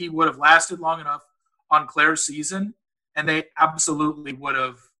 I think he would have lasted long enough on Claire's season, and they absolutely would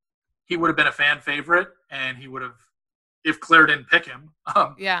have. He would have been a fan favorite, and he would have, if Claire didn't pick him,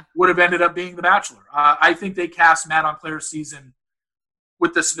 would have ended up being the Bachelor. I think they cast Matt on Claire's season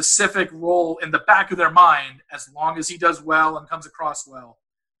with the specific role in the back of their mind. As long as he does well and comes across well,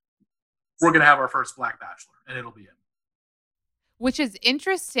 we're going to have our first Black Bachelor, and it'll be him. Which is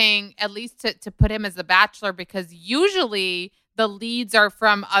interesting, at least to put him as the Bachelor, because usually the leads are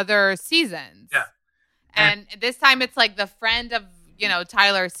from other seasons. Yeah. And this time it's like the friend of,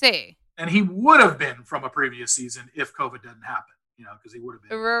 Tyler C. And he would have been from a previous season if COVID didn't happen, because he would have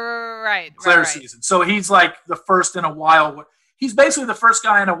been Claire's season. So he's like the first in a while. He's basically the first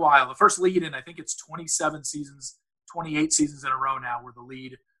guy in a while, the first lead in, I think it's 28 seasons in a row now where the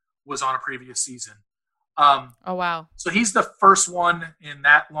lead was on a previous season. Oh, wow. So he's the first one in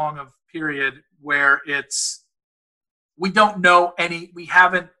that long of period where we don't know we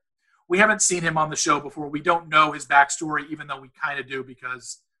haven't seen him on the show before. We don't know his backstory, even though we kind of do,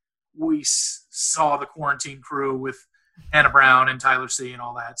 because we saw the Quarantine Crew with Hannah Brown and Tyler C and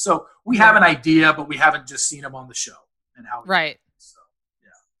all that. So we have an idea, but we haven't just seen him on the show and how. Right. So,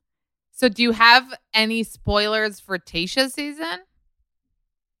 yeah. So do you have any spoilers for Tasha's season?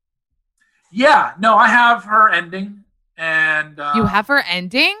 Yeah. No, I have her ending. And you have her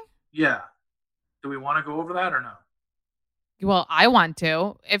ending? Yeah. Do we want to go over that or no? Well, I want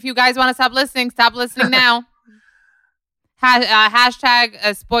to. If you guys want to stop listening now. Hashtag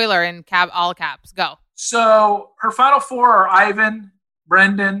a spoiler in all caps. Go. So her final four are Ivan,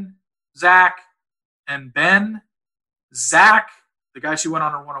 Brendan, Zach, and Ben. Zach, the guy she went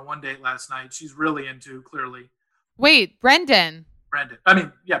on her one-on-one date last night, she's really into, clearly. Wait, Brendan. I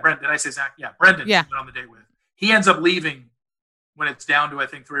mean, yeah, Brendan. Did I say Zach? Yeah, Brendan. Yeah. She went on the date with. He ends up leaving when it's down to, I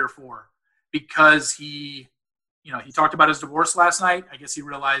think, 3 or 4 because he he talked about his divorce last night. I guess he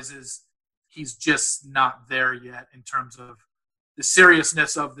realizes he's just not there yet in terms of the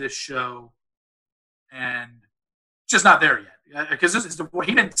seriousness of this show, and just not there yet. Because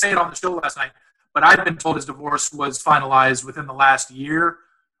he didn't say it on the show last night, but I've been told his divorce was finalized within the last year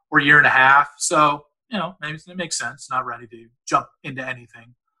or year and a half. So, maybe it makes sense. Not ready to jump into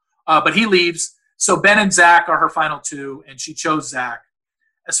anything. But he leaves. So Ben and Zach are her final two, and she chose Zach.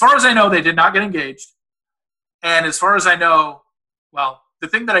 As far as I know, they did not get engaged. And as far as I know, well, the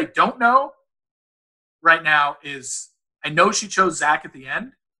thing that I don't know right now is I know she chose Zach at the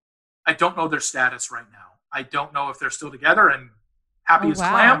end. I don't know their status right now. I don't know if they're still together and happy as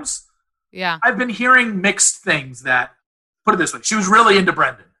clams. Yeah. I've been hearing mixed things that, put it this way, she was really into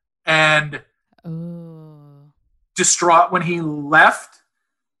Brendan and distraught when he left,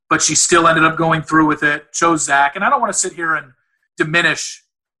 but she still ended up going through with it, chose Zach. And I don't want to sit here and diminish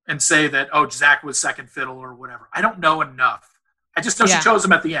and say that, Zach was second fiddle or whatever. I don't know enough. I just know she chose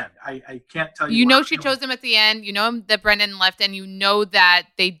him at the end. I can't tell you. You know she chose him at the end. You know that Brendan left, and you know that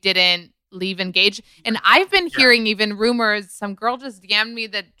they didn't leave engaged. And I've been hearing even rumors. Some girl just DM'd me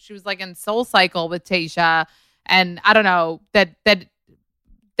that she was like in Soul Cycle with Tayshia, and I don't know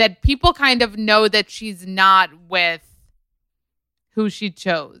that people kind of know that she's not with who she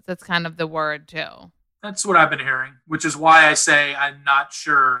chose. That's kind of the word too. That's what I've been hearing, which is why I say I'm not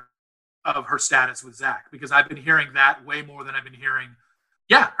sure of her status with Zach, because I've been hearing that way more than I've been hearing,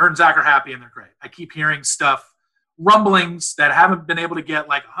 her and Zach are happy and they're great. I keep hearing rumblings that haven't been able to get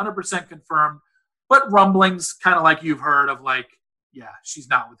like 100% confirmed, but rumblings kind of like you've heard of like, she's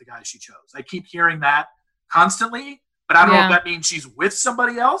not with the guy she chose. I keep hearing that constantly, but I don't know if that means she's with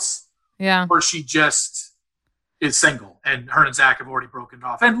somebody else or she just is single and her and Zach have already broken it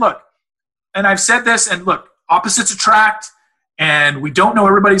off. And look, and I've said this, and look, opposites attract, and we don't know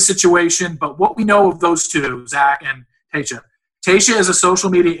everybody's situation, but what we know of those two, Zach and Tayshia. Tayshia is a social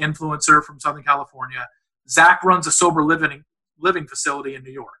media influencer from Southern California. Zach runs a sober living facility in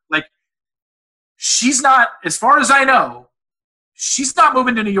New York. Like, she's not, as far as I know, she's not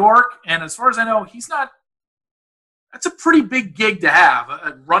moving to New York, and as far as I know, he's not. That's a pretty big gig to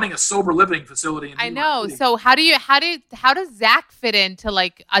have, running a sober living facility in New York. I know. City. So how does Zach fit into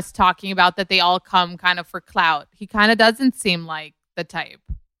like us talking about that they all come kind of for clout? He kind of doesn't seem like the type.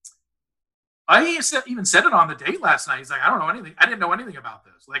 I even said it on the date last night. He's like, I don't know anything. I didn't know anything about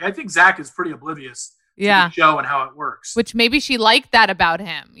this. Like, I think Zach is pretty oblivious to the show and how it works. Which maybe she liked that about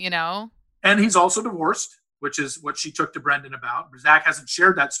him, And he's also divorced, which is what she took to Brendan about. Zach hasn't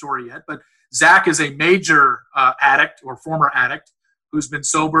shared that story yet, but Zach is a major addict or former addict who's been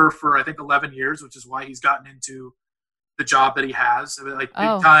sober for, I think, 11 years, which is why he's gotten into the job that he has. Like,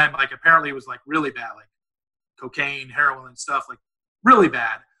 big time, like, apparently it was, like, really bad, like, cocaine, heroin, and stuff, like, really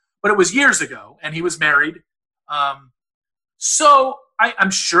bad. But it was years ago, and he was married. So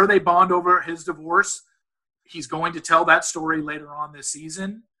I'm sure they bond over his divorce. He's going to tell that story later on this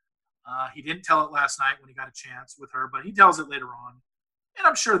season. He didn't tell it last night when he got a chance with her, but he tells it later on. And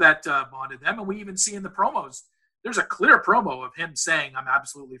I'm sure that bonded them. And we even see in the promos, there's a clear promo of him saying, I'm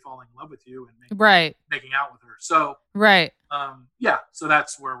absolutely falling in love with you and making out with her. So, so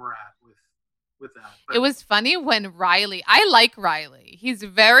that's where we're at with that. But it was funny when I like Riley. He's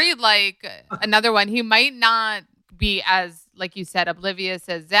very like another one. He might not be as, like you said, oblivious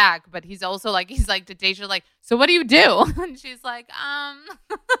as Zach, but he's also like, he's like to Tayshia, like, so what do you do? And she's like,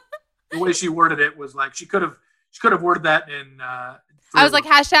 The way she worded it was like, she could have worded that in, I was like,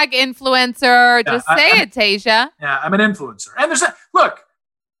 hashtag influencer. Just say it, Tayshia. Yeah, I'm an influencer. And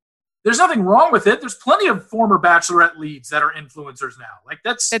there's nothing wrong with it. There's plenty of former Bachelorette leads that are influencers now. Like,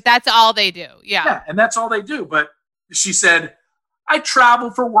 that's all they do. Yeah, and that's all they do. But she said, I travel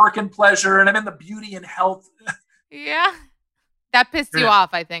for work and pleasure, and I'm in the beauty and health. Yeah. That pissed you off,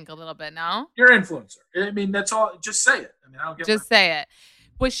 I think, a little bit, no? You're an influencer. I mean, that's all. Just say it. I mean, I don't get Just say it.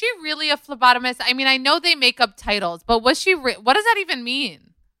 Was she really a phlebotomist? I mean, I know they make up titles, but was she? What does that even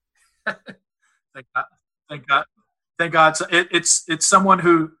mean? Thank God. So it's someone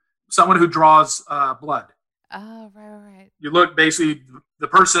who draws blood. Oh, right. You look, basically, the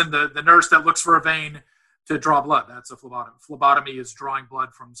person, the nurse that looks for a vein to draw blood. That's a phlebotomy. Phlebotomy is drawing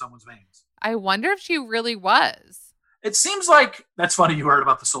blood from someone's veins. I wonder if she really was. It seems like, that's funny you heard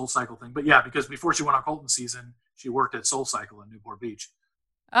about the Soul Cycle thing, but yeah, because before she went on Colton season, she worked at Soul Cycle in Newport Beach.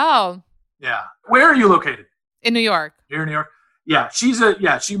 Oh. Yeah. Where are you located? In New York. You're in New York? Yeah.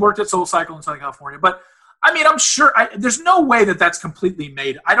 She worked at Soul Cycle in Southern California. But, I mean, I'm sure there's no way that's completely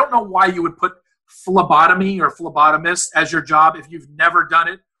made. I don't know why you would put phlebotomy or phlebotomist as your job if you've never done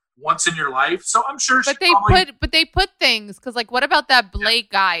it once in your life. So I'm sure But they put things, because like, what about that Blake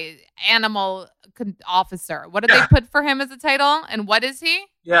guy, animal officer? What did they put for him as a title? And what is he?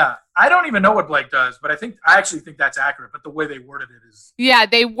 Yeah, I don't even know what Blake does, but I actually think that's accurate. But the way they worded it is. Yeah,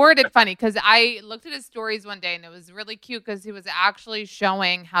 they worded funny, because I looked at his stories one day and it was really cute because he was actually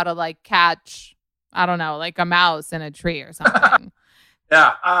showing how to like catch, I don't know, like a mouse in a tree or something.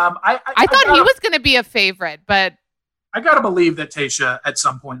 Yeah, I thought he was going to be a favorite, but I gotta believe that Tayshia at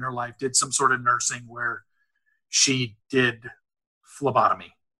some point in her life did some sort of nursing where she did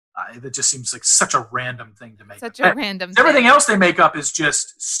phlebotomy. That just seems like such a random thing to make. Everything else they make up is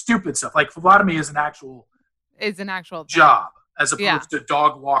just stupid stuff. Like phlebotomy is an actual job, as opposed to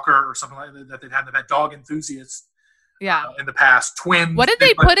dog walker or something like that they'd had that dog enthusiast. Yeah, in the past, twins. What did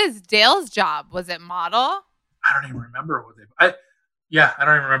they put as Dale's job? Was it model? I don't even remember what I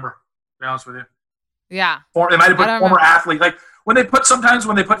don't even remember. To be honest with you. Yeah. Or they might have put former athlete. Like when they put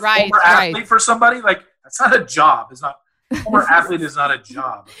former athlete for somebody, like that's not a job. It's not former athlete is not a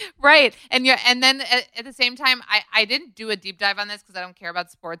job. Right. And then at the same time, I didn't do a deep dive on this because I don't care about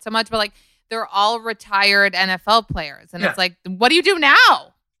sports so much, but like they're all retired NFL players. And it's like, what do you do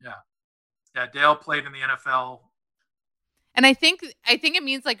now? Yeah. Yeah. Dale played in the NFL. And I think it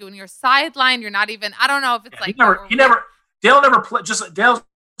means like when you're sidelined, you're not even, I don't know if it's Dale never played. Dale's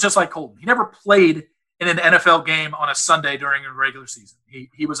just like Colton. He never played in an NFL game on a Sunday during a regular season.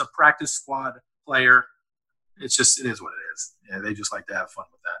 He was a practice squad player. It is what it is. Yeah, they just like to have fun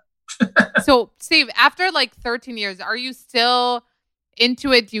with that. So, Steve, after like 13 years, are you still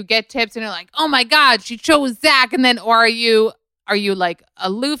into it? Do you get tips and you're like, oh my God, she chose Zach? And then, or are you like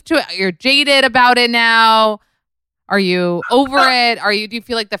aloof to it? You're jaded about it now? Are you over it? Do you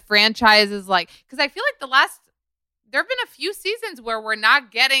feel like the franchise is like, because I feel like there have been a few seasons where we're not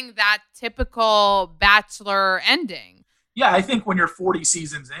getting that typical Bachelor ending. Yeah, I think when you're 40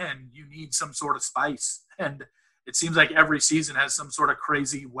 seasons in, you need some sort of spice. And it seems like every season has some sort of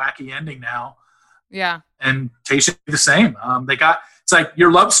crazy, wacky ending now. Yeah. And Tayshia the same. It's like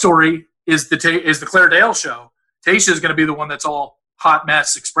your love story is the Claire Dale show. Tayshia is going to be the one that's all hot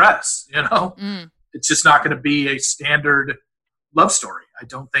mess express, you know? It's just not going to be a standard love story. I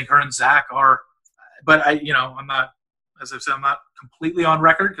don't think her and Zach are, but I'm not, as I've said, I'm not completely on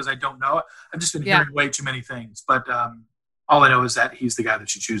record because I don't know. I've just been hearing way too many things. But all I know is that he's the guy that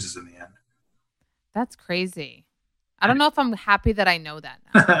she chooses in the end. That's crazy. I don't know if I'm happy that I know that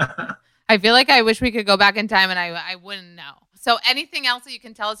now. I feel like I wish we could go back in time and I wouldn't know. So anything else that you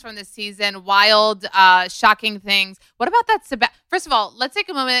can tell us from this season? Wild, shocking things. What about that? First of all, let's take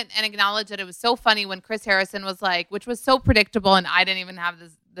a moment and acknowledge that it was so funny when Chris Harrison was like, which was so predictable, and I didn't even have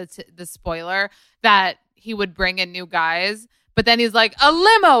the spoiler, that he would bring in new guys. But then he's like, a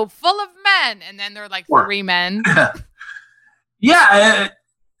limo full of men. And then there are like 3 men. Yeah.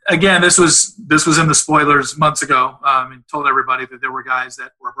 Again, this was in the spoilers months ago. And told everybody that there were guys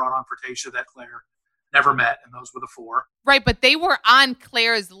that were brought on for Tayshia that Claire never met, and those were the 4. Right, but they were on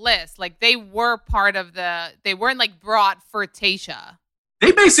Claire's list. Like they were part of they weren't like brought for Tayshia.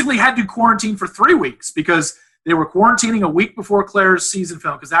 They basically had to quarantine for 3 weeks because they were quarantining a week before Claire's season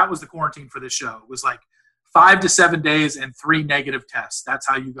film, because that was the quarantine for this show. It was like 5 to 7 days and 3 negative tests. That's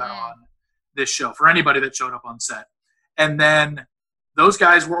how you got on this show for anybody that showed up on set. And then those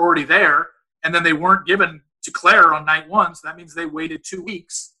guys were already there, and then they weren't given to Claire on night 1, so that means they waited 2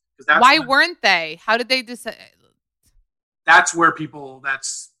 weeks. Why weren't they? How did they decide? That's part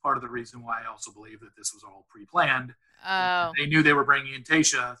of the reason why I also believe that this was all pre-planned. Oh. They knew they were bringing in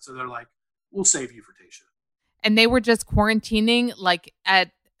Tayshia, so they're like, we'll save you for Tayshia. And they were just quarantining like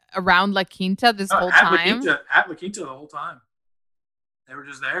around La Quinta this whole time? At La Quinta the whole time. They were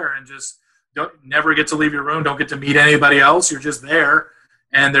just there and just never get to leave your room, don't get to meet anybody else. You're just there,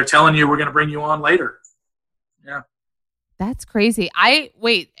 and they're telling you we're going to bring you on later. Yeah. That's crazy.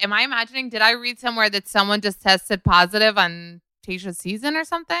 Am I imagining, did I read somewhere that someone just tested positive on Tayshia's season or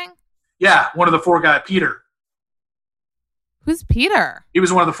something? Yeah, one of the 4 guys, Peter. Who's Peter? He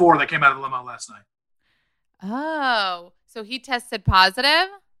was one of the 4 that came out of the limo last night. Oh, so he tested positive?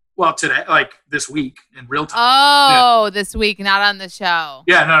 Well, today, like this week in real time. Oh, This week, not on the show.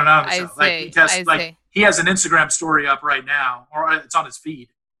 Yeah, no, not on the show. See. He has an Instagram story up right now, or it's on his feed,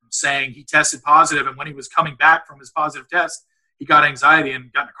 saying he tested positive, and when he was coming back from his positive test, he got anxiety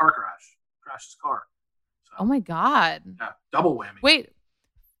and got in a car crash. Crashed his car. So, oh my God. Yeah, double whammy. Wait.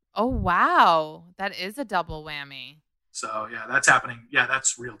 Oh, wow. That is a double whammy. So, yeah, that's happening. Yeah,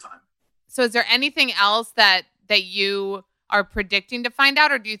 that's real time. So is there anything else that you are predicting to find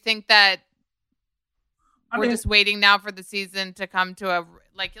out, or do you think that we're just waiting now for the season to come to a,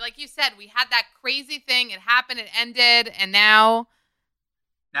 like you said, we had that crazy thing, it happened, it ended, and now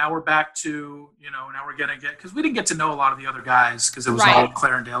now we're back to, now we're going to get, because we didn't get to know a lot of the other guys because it was all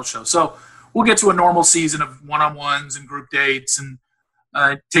Claire and Dale show. So we'll get to a normal season of one-on-ones and group dates and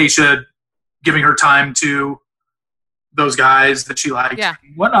Tayshia giving her time to those guys that she likes and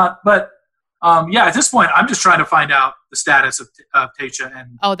whatnot. But, at this point, I'm just trying to find out the status of Tayshia.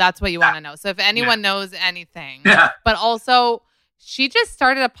 And that's what you want to know. So if anyone knows anything. Yeah. But also, she just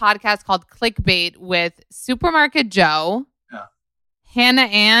started a podcast called Clickbait with Supermarket Joe. Yeah. Hannah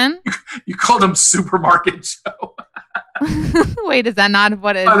Ann. You called him Supermarket Joe. Wait, is that not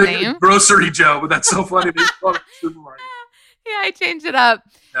what his name? Grocery Joe, but that's so funny that you called him Supermarket. Yeah, I changed it up.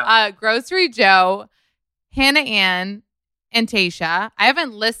 Yeah. Grocery Joe, Hannah Ann, and Tayshia. I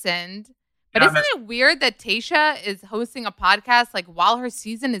haven't listened. But isn't it weird that Tayshia is hosting a podcast like while her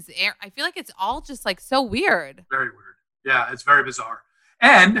season is air? I feel like it's all just like so weird. Very weird. Yeah, it's very bizarre.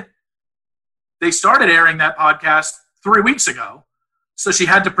 And they started airing that podcast 3 weeks ago. So she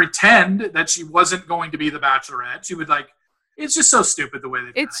had to pretend that she wasn't going to be the Bachelorette. She would it's just so stupid the way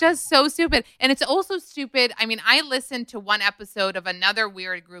they It's just so stupid. And it's also stupid. I mean, I listened to one episode of another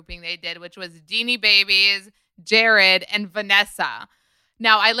weird grouping they did, which was Deanie Babies, Jared, and Vanessa.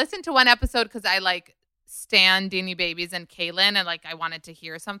 Now, I listened to one episode because I stan Deanie Babies and Kaylin and I wanted to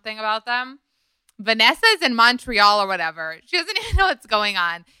hear something about them. Vanessa's in Montreal or whatever. She doesn't even know what's going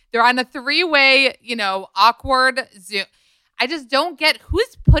on. They're on a 3-way, awkward Zoom. I just don't get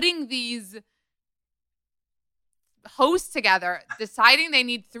who's putting these hosts together, deciding they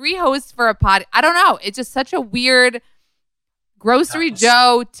need 3 hosts for a pod. I don't know. It's just such a weird Grocery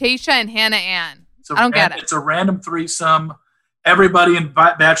Joe, Tayshia, and Hannah Ann. I don't get it. It's a random threesome. Everybody in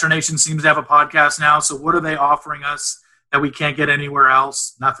Bachelor Nation seems to have a podcast now. So what are they offering us that we can't get anywhere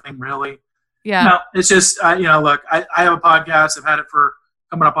else? Nothing really. Yeah. No, it's just, look, I have a podcast. I've had it for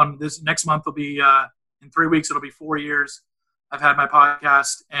coming up on this next month. Will be in 3 weeks. It'll be 4 years. I've had my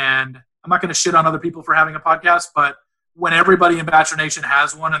podcast, and I'm not going to shit on other people for having a podcast, but when everybody in Bachelor Nation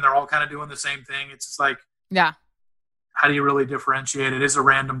has one and they're all kind of doing the same thing, it's just how do you really differentiate? It is a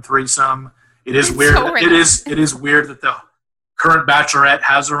random threesome. It is weird. So it is weird that the current Bachelorette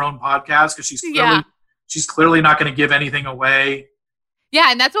has her own podcast because she's clearly not going to give anything away.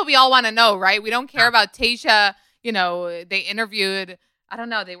 Yeah, and that's what we all want to know, right? We don't care about Tayshia. They interviewed, I don't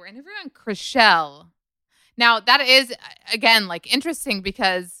know, they were interviewing Chrishell. Now, that is, again, interesting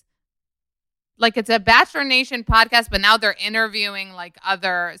because, it's a Bachelor Nation podcast, but now they're interviewing,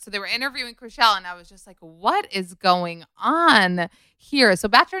 so they were interviewing Chrishell, and I was just like, what is going on here? So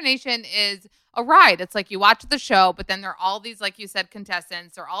Bachelor Nation is a ride. It's you watch the show, but then there are all these, like you said,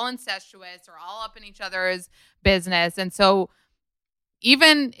 contestants. They're all incestuous. They're all up in each other's business. And so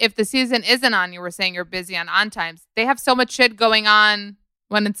even if the season isn't on, you were saying you're busy on times, they have so much shit going on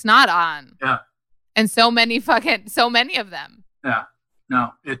when it's not on. Yeah. And so many of them. Yeah.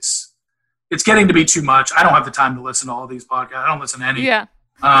 No, it's getting to be too much. I don't have the time to listen to all these podcasts. I don't listen to any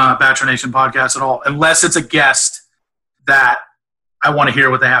Bachelor Nation podcasts at all, unless it's a guest that I want to hear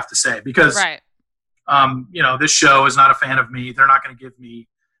what they have to say. Because, this show is not a fan of me. They're not going to give me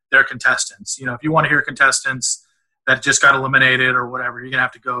their contestants. If you want to hear contestants that just got eliminated or whatever, you're going to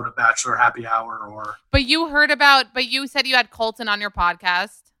have to go to Bachelor Happy Hour or... But you said you had Colton on your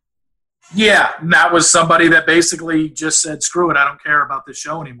podcast. Yeah, and that was somebody that basically just said, screw it, I don't care about this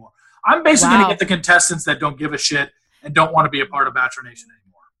show anymore. I'm basically going to get the contestants that don't give a shit and don't want to be a part of Bachelor Nation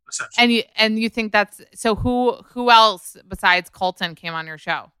anymore, essentially. And you think that's... So who else besides Colton came on your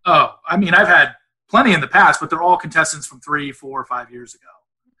show? Oh, I mean, I've had plenty in the past, but they're all contestants from 3, 4, 5 years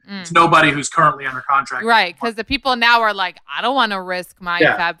ago. It's nobody who's currently under contract. Right, because the people now are like, I don't want to risk my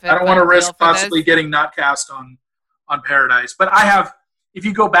FabFitFun. I don't want to risk possibly getting not cast on Paradise. But I have... If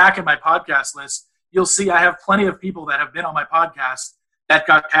you go back in my podcast list, you'll see I have plenty of people that have been on my podcast that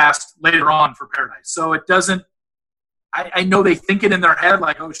got cast later on for Paradise. So it doesn't – I know they think it in their head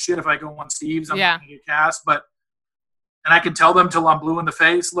like, oh, shit, if I go on Steve's, I'm not going to get cast. But – and I can tell them till I'm blue in the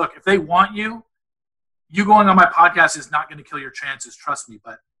face, look, if they want you going on my podcast is not going to kill your chances. Trust me,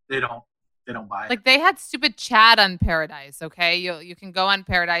 but they don't buy it. They had stupid chat on Paradise, okay? You can go on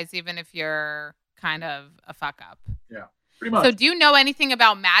Paradise even if you're kind of a fuck up. Yeah. Pretty much. So do you know anything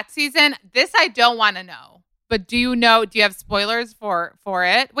about Matt's season? This I don't want to know. But do you have spoilers for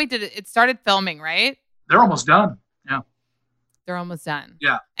it? Wait, it started filming, right? They're almost done. Yeah. They're almost done.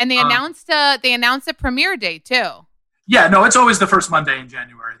 Yeah. And they announced a premiere date too. Yeah, no, it's always the first Monday in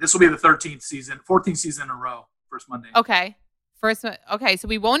January. This will be the 14th season in a row, first Monday. Okay. Okay, so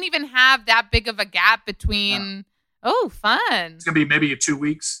we won't even have that big of a gap between Oh, fun. It's going to be maybe 2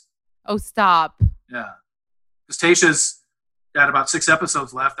 weeks. Oh, stop. Yeah. Because Tayshia's got about 6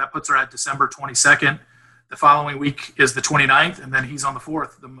 episodes left. That puts her at December 22nd. The following week is the 29th, and then he's on the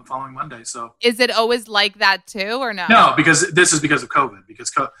 4th, the following Monday. So is it always like that too, or no? No, because this is because of COVID.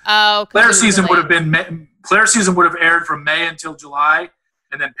 Because Claire's season would have aired from May until July,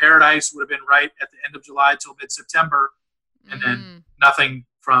 and then Paradise would have been right at the end of July till mid-September, and then nothing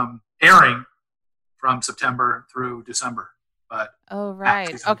from airing from September through December. But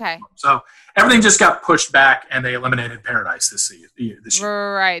okay. So everything just got pushed back, and they eliminated Paradise this year.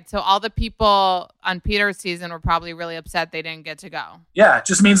 Right. So all the people on Peter's season were probably really upset they didn't get to go. Yeah, it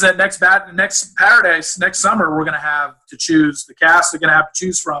just means that next Paradise, next summer, we're going to have to choose, the cast are going to have to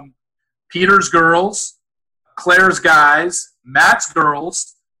choose from Peter's girls, Claire's guys, Matt's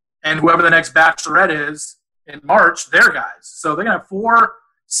girls, and whoever the next Bachelorette is in March, their guys. So they're going to have 4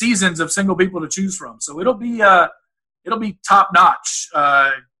 seasons of single people to choose from. So it'll be top-notch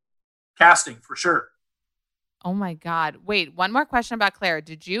casting for sure. Oh, my God. Wait, one more question about Claire.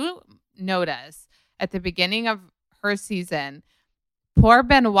 Did you notice at the beginning of her season, poor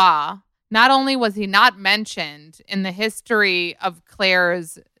Benoit, not only was he not mentioned in the history of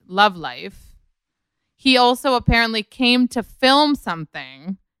Claire's love life, he also apparently came to film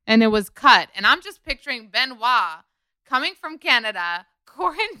something and it was cut. And I'm just picturing Benoit coming from Canada,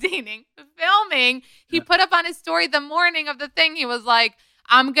 quarantining, filming. He put up on his story the morning of the thing. He was like,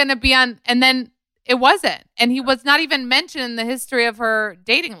 I'm going to be on. And then it wasn't. And he was not even mentioned in the history of her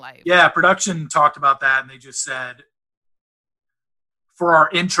dating life. Yeah, production talked about that. And they just said, for our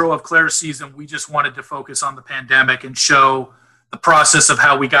intro of Claire's season, we just wanted to focus on the pandemic and show the process of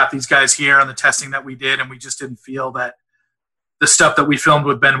how we got these guys here and the testing that we did. And we just didn't feel that the stuff that we filmed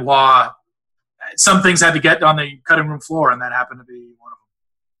with Benoit, some things had to get on the cutting room floor. And that happened to be one of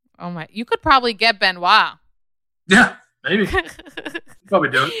them. Oh my! You could probably get Benoit. Yeah, maybe. Probably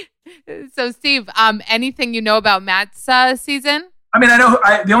do it. So, Steve, anything you know about Matt's season? I mean, I know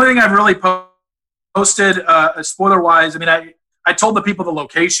the only thing I've really posted, spoiler-wise. I mean, I told the people the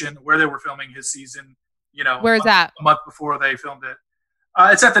location where they were filming his season. You know, where's that? A month before they filmed it.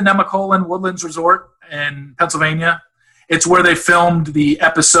 It's at the Nemacolin Woodlands Resort in Pennsylvania. It's where they filmed the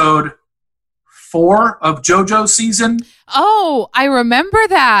episode 4 of JoJo's season. Oh, I remember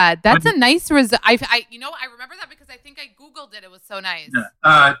that. That's a nice result. I remember that because I think I Googled it. It was so nice.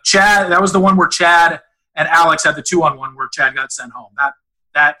 Yeah. Chad, that was the one where Chad and Alex had the 2-on-1 where Chad got sent home.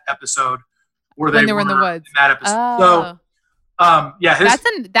 That episode where they were in the woods. In that episode. Oh. So,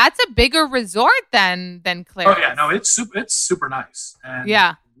 that's a bigger resort than Claire's. Oh yeah, no, it's super nice. And,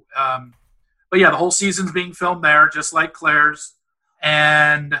 yeah. But yeah, the whole season's being filmed there, just like Claire's.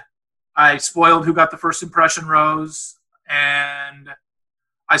 And I spoiled who got the first impression rose, and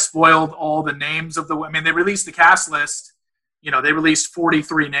I spoiled all the names of I mean, they released the cast list. You know, they released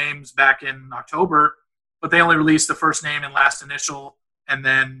 43 names back in October, but they only released the first name and last initial. And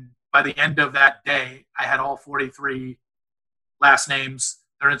then by the end of that day, I had all 43 last names,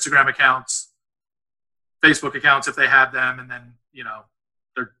 their Instagram accounts, Facebook accounts if they had them, and then, you know,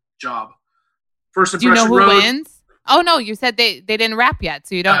 their job. First impression rose. Do you know who wins? Oh, no, you said they didn't wrap yet,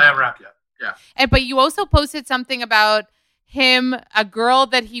 so you don't know. They haven't wrapped yet, yeah. But you also posted something about him, a girl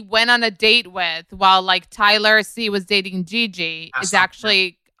that he went on a date with while, like, Tyler C. was dating Gigi is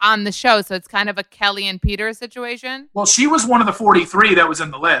actually on the show, so it's kind of a Kelly and Peter situation. Well, she was one of the 43 that was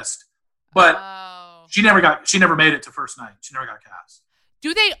in the list, but she never made it to first night. She never got cast.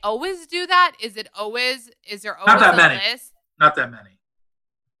 Do they always do that? Is there always Not that a many. list? Not that many.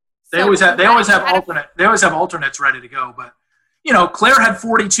 They always have alternates ready to go. But, you know, Claire had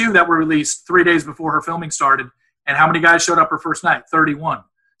 42 that were released 3 days before her filming started. And how many guys showed up her first night? 31.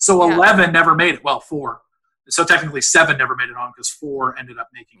 So 11 never made it. Well, 4. So technically 7 never made it on because 4 ended up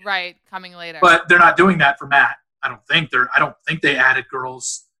making it. Right, coming later. But they're not doing that for Matt. I don't think they added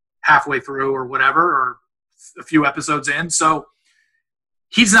girls halfway through or whatever, or a few episodes in. So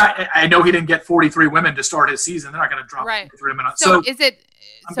he's not. I know he didn't get 43 women to start his season. They're not going to drop 43 women on. So is it?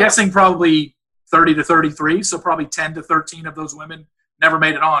 I'm guessing probably 30 to 33. So probably 10 to 13 of those women never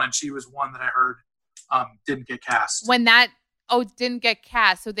made it on, and she was one that I heard didn't get cast. Didn't get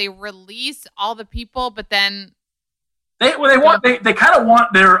cast. So they release all the people, but then they kind of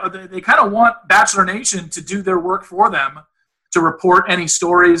want Bachelor Nation to do their work for them, to report any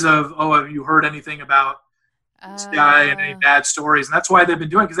stories of, have you heard anything about this guy and any bad stories? And that's why they've been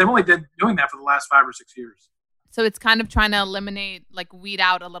doing it, because they've only been doing that for the last 5 or 6 years. So it's kind of trying to eliminate, like, weed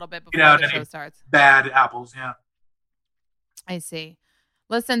out a little bit before the show starts. Bad apples, yeah. I see.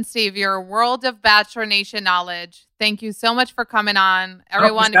 Listen, Steve, you're a world of Bachelor Nation knowledge. Thank you so much for coming on.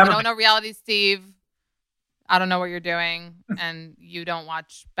 Everyone, if you don't know Reality Steve, I don't know what you're doing, and you don't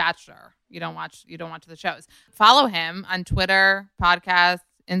watch Bachelor. You don't watch the shows. Follow him on Twitter, podcast,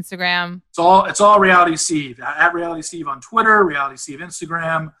 Instagram? It's all Reality Steve. At Reality Steve on Twitter, Reality Steve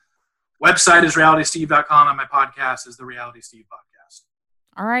Instagram. Website is realitysteve.com, and my podcast is the Reality Steve Podcast.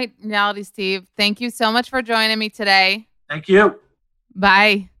 All right, Reality Steve. Thank you so much for joining me today. Thank you.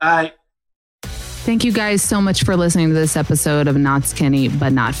 Bye. Bye. Thank you guys so much for listening to this episode of Not Skinny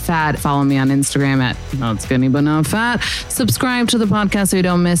But Not Fat. Follow me on Instagram at Not Skinny But Not Fat. Subscribe to the podcast so you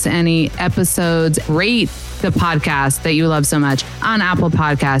don't miss any episodes. Rate the podcast that you love so much on Apple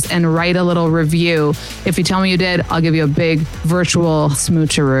Podcasts and write a little review. If you tell me you did, I'll give you a big virtual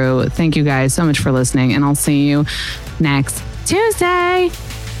smoocheroo. Thank you guys so much for listening, and I'll see you next Tuesday.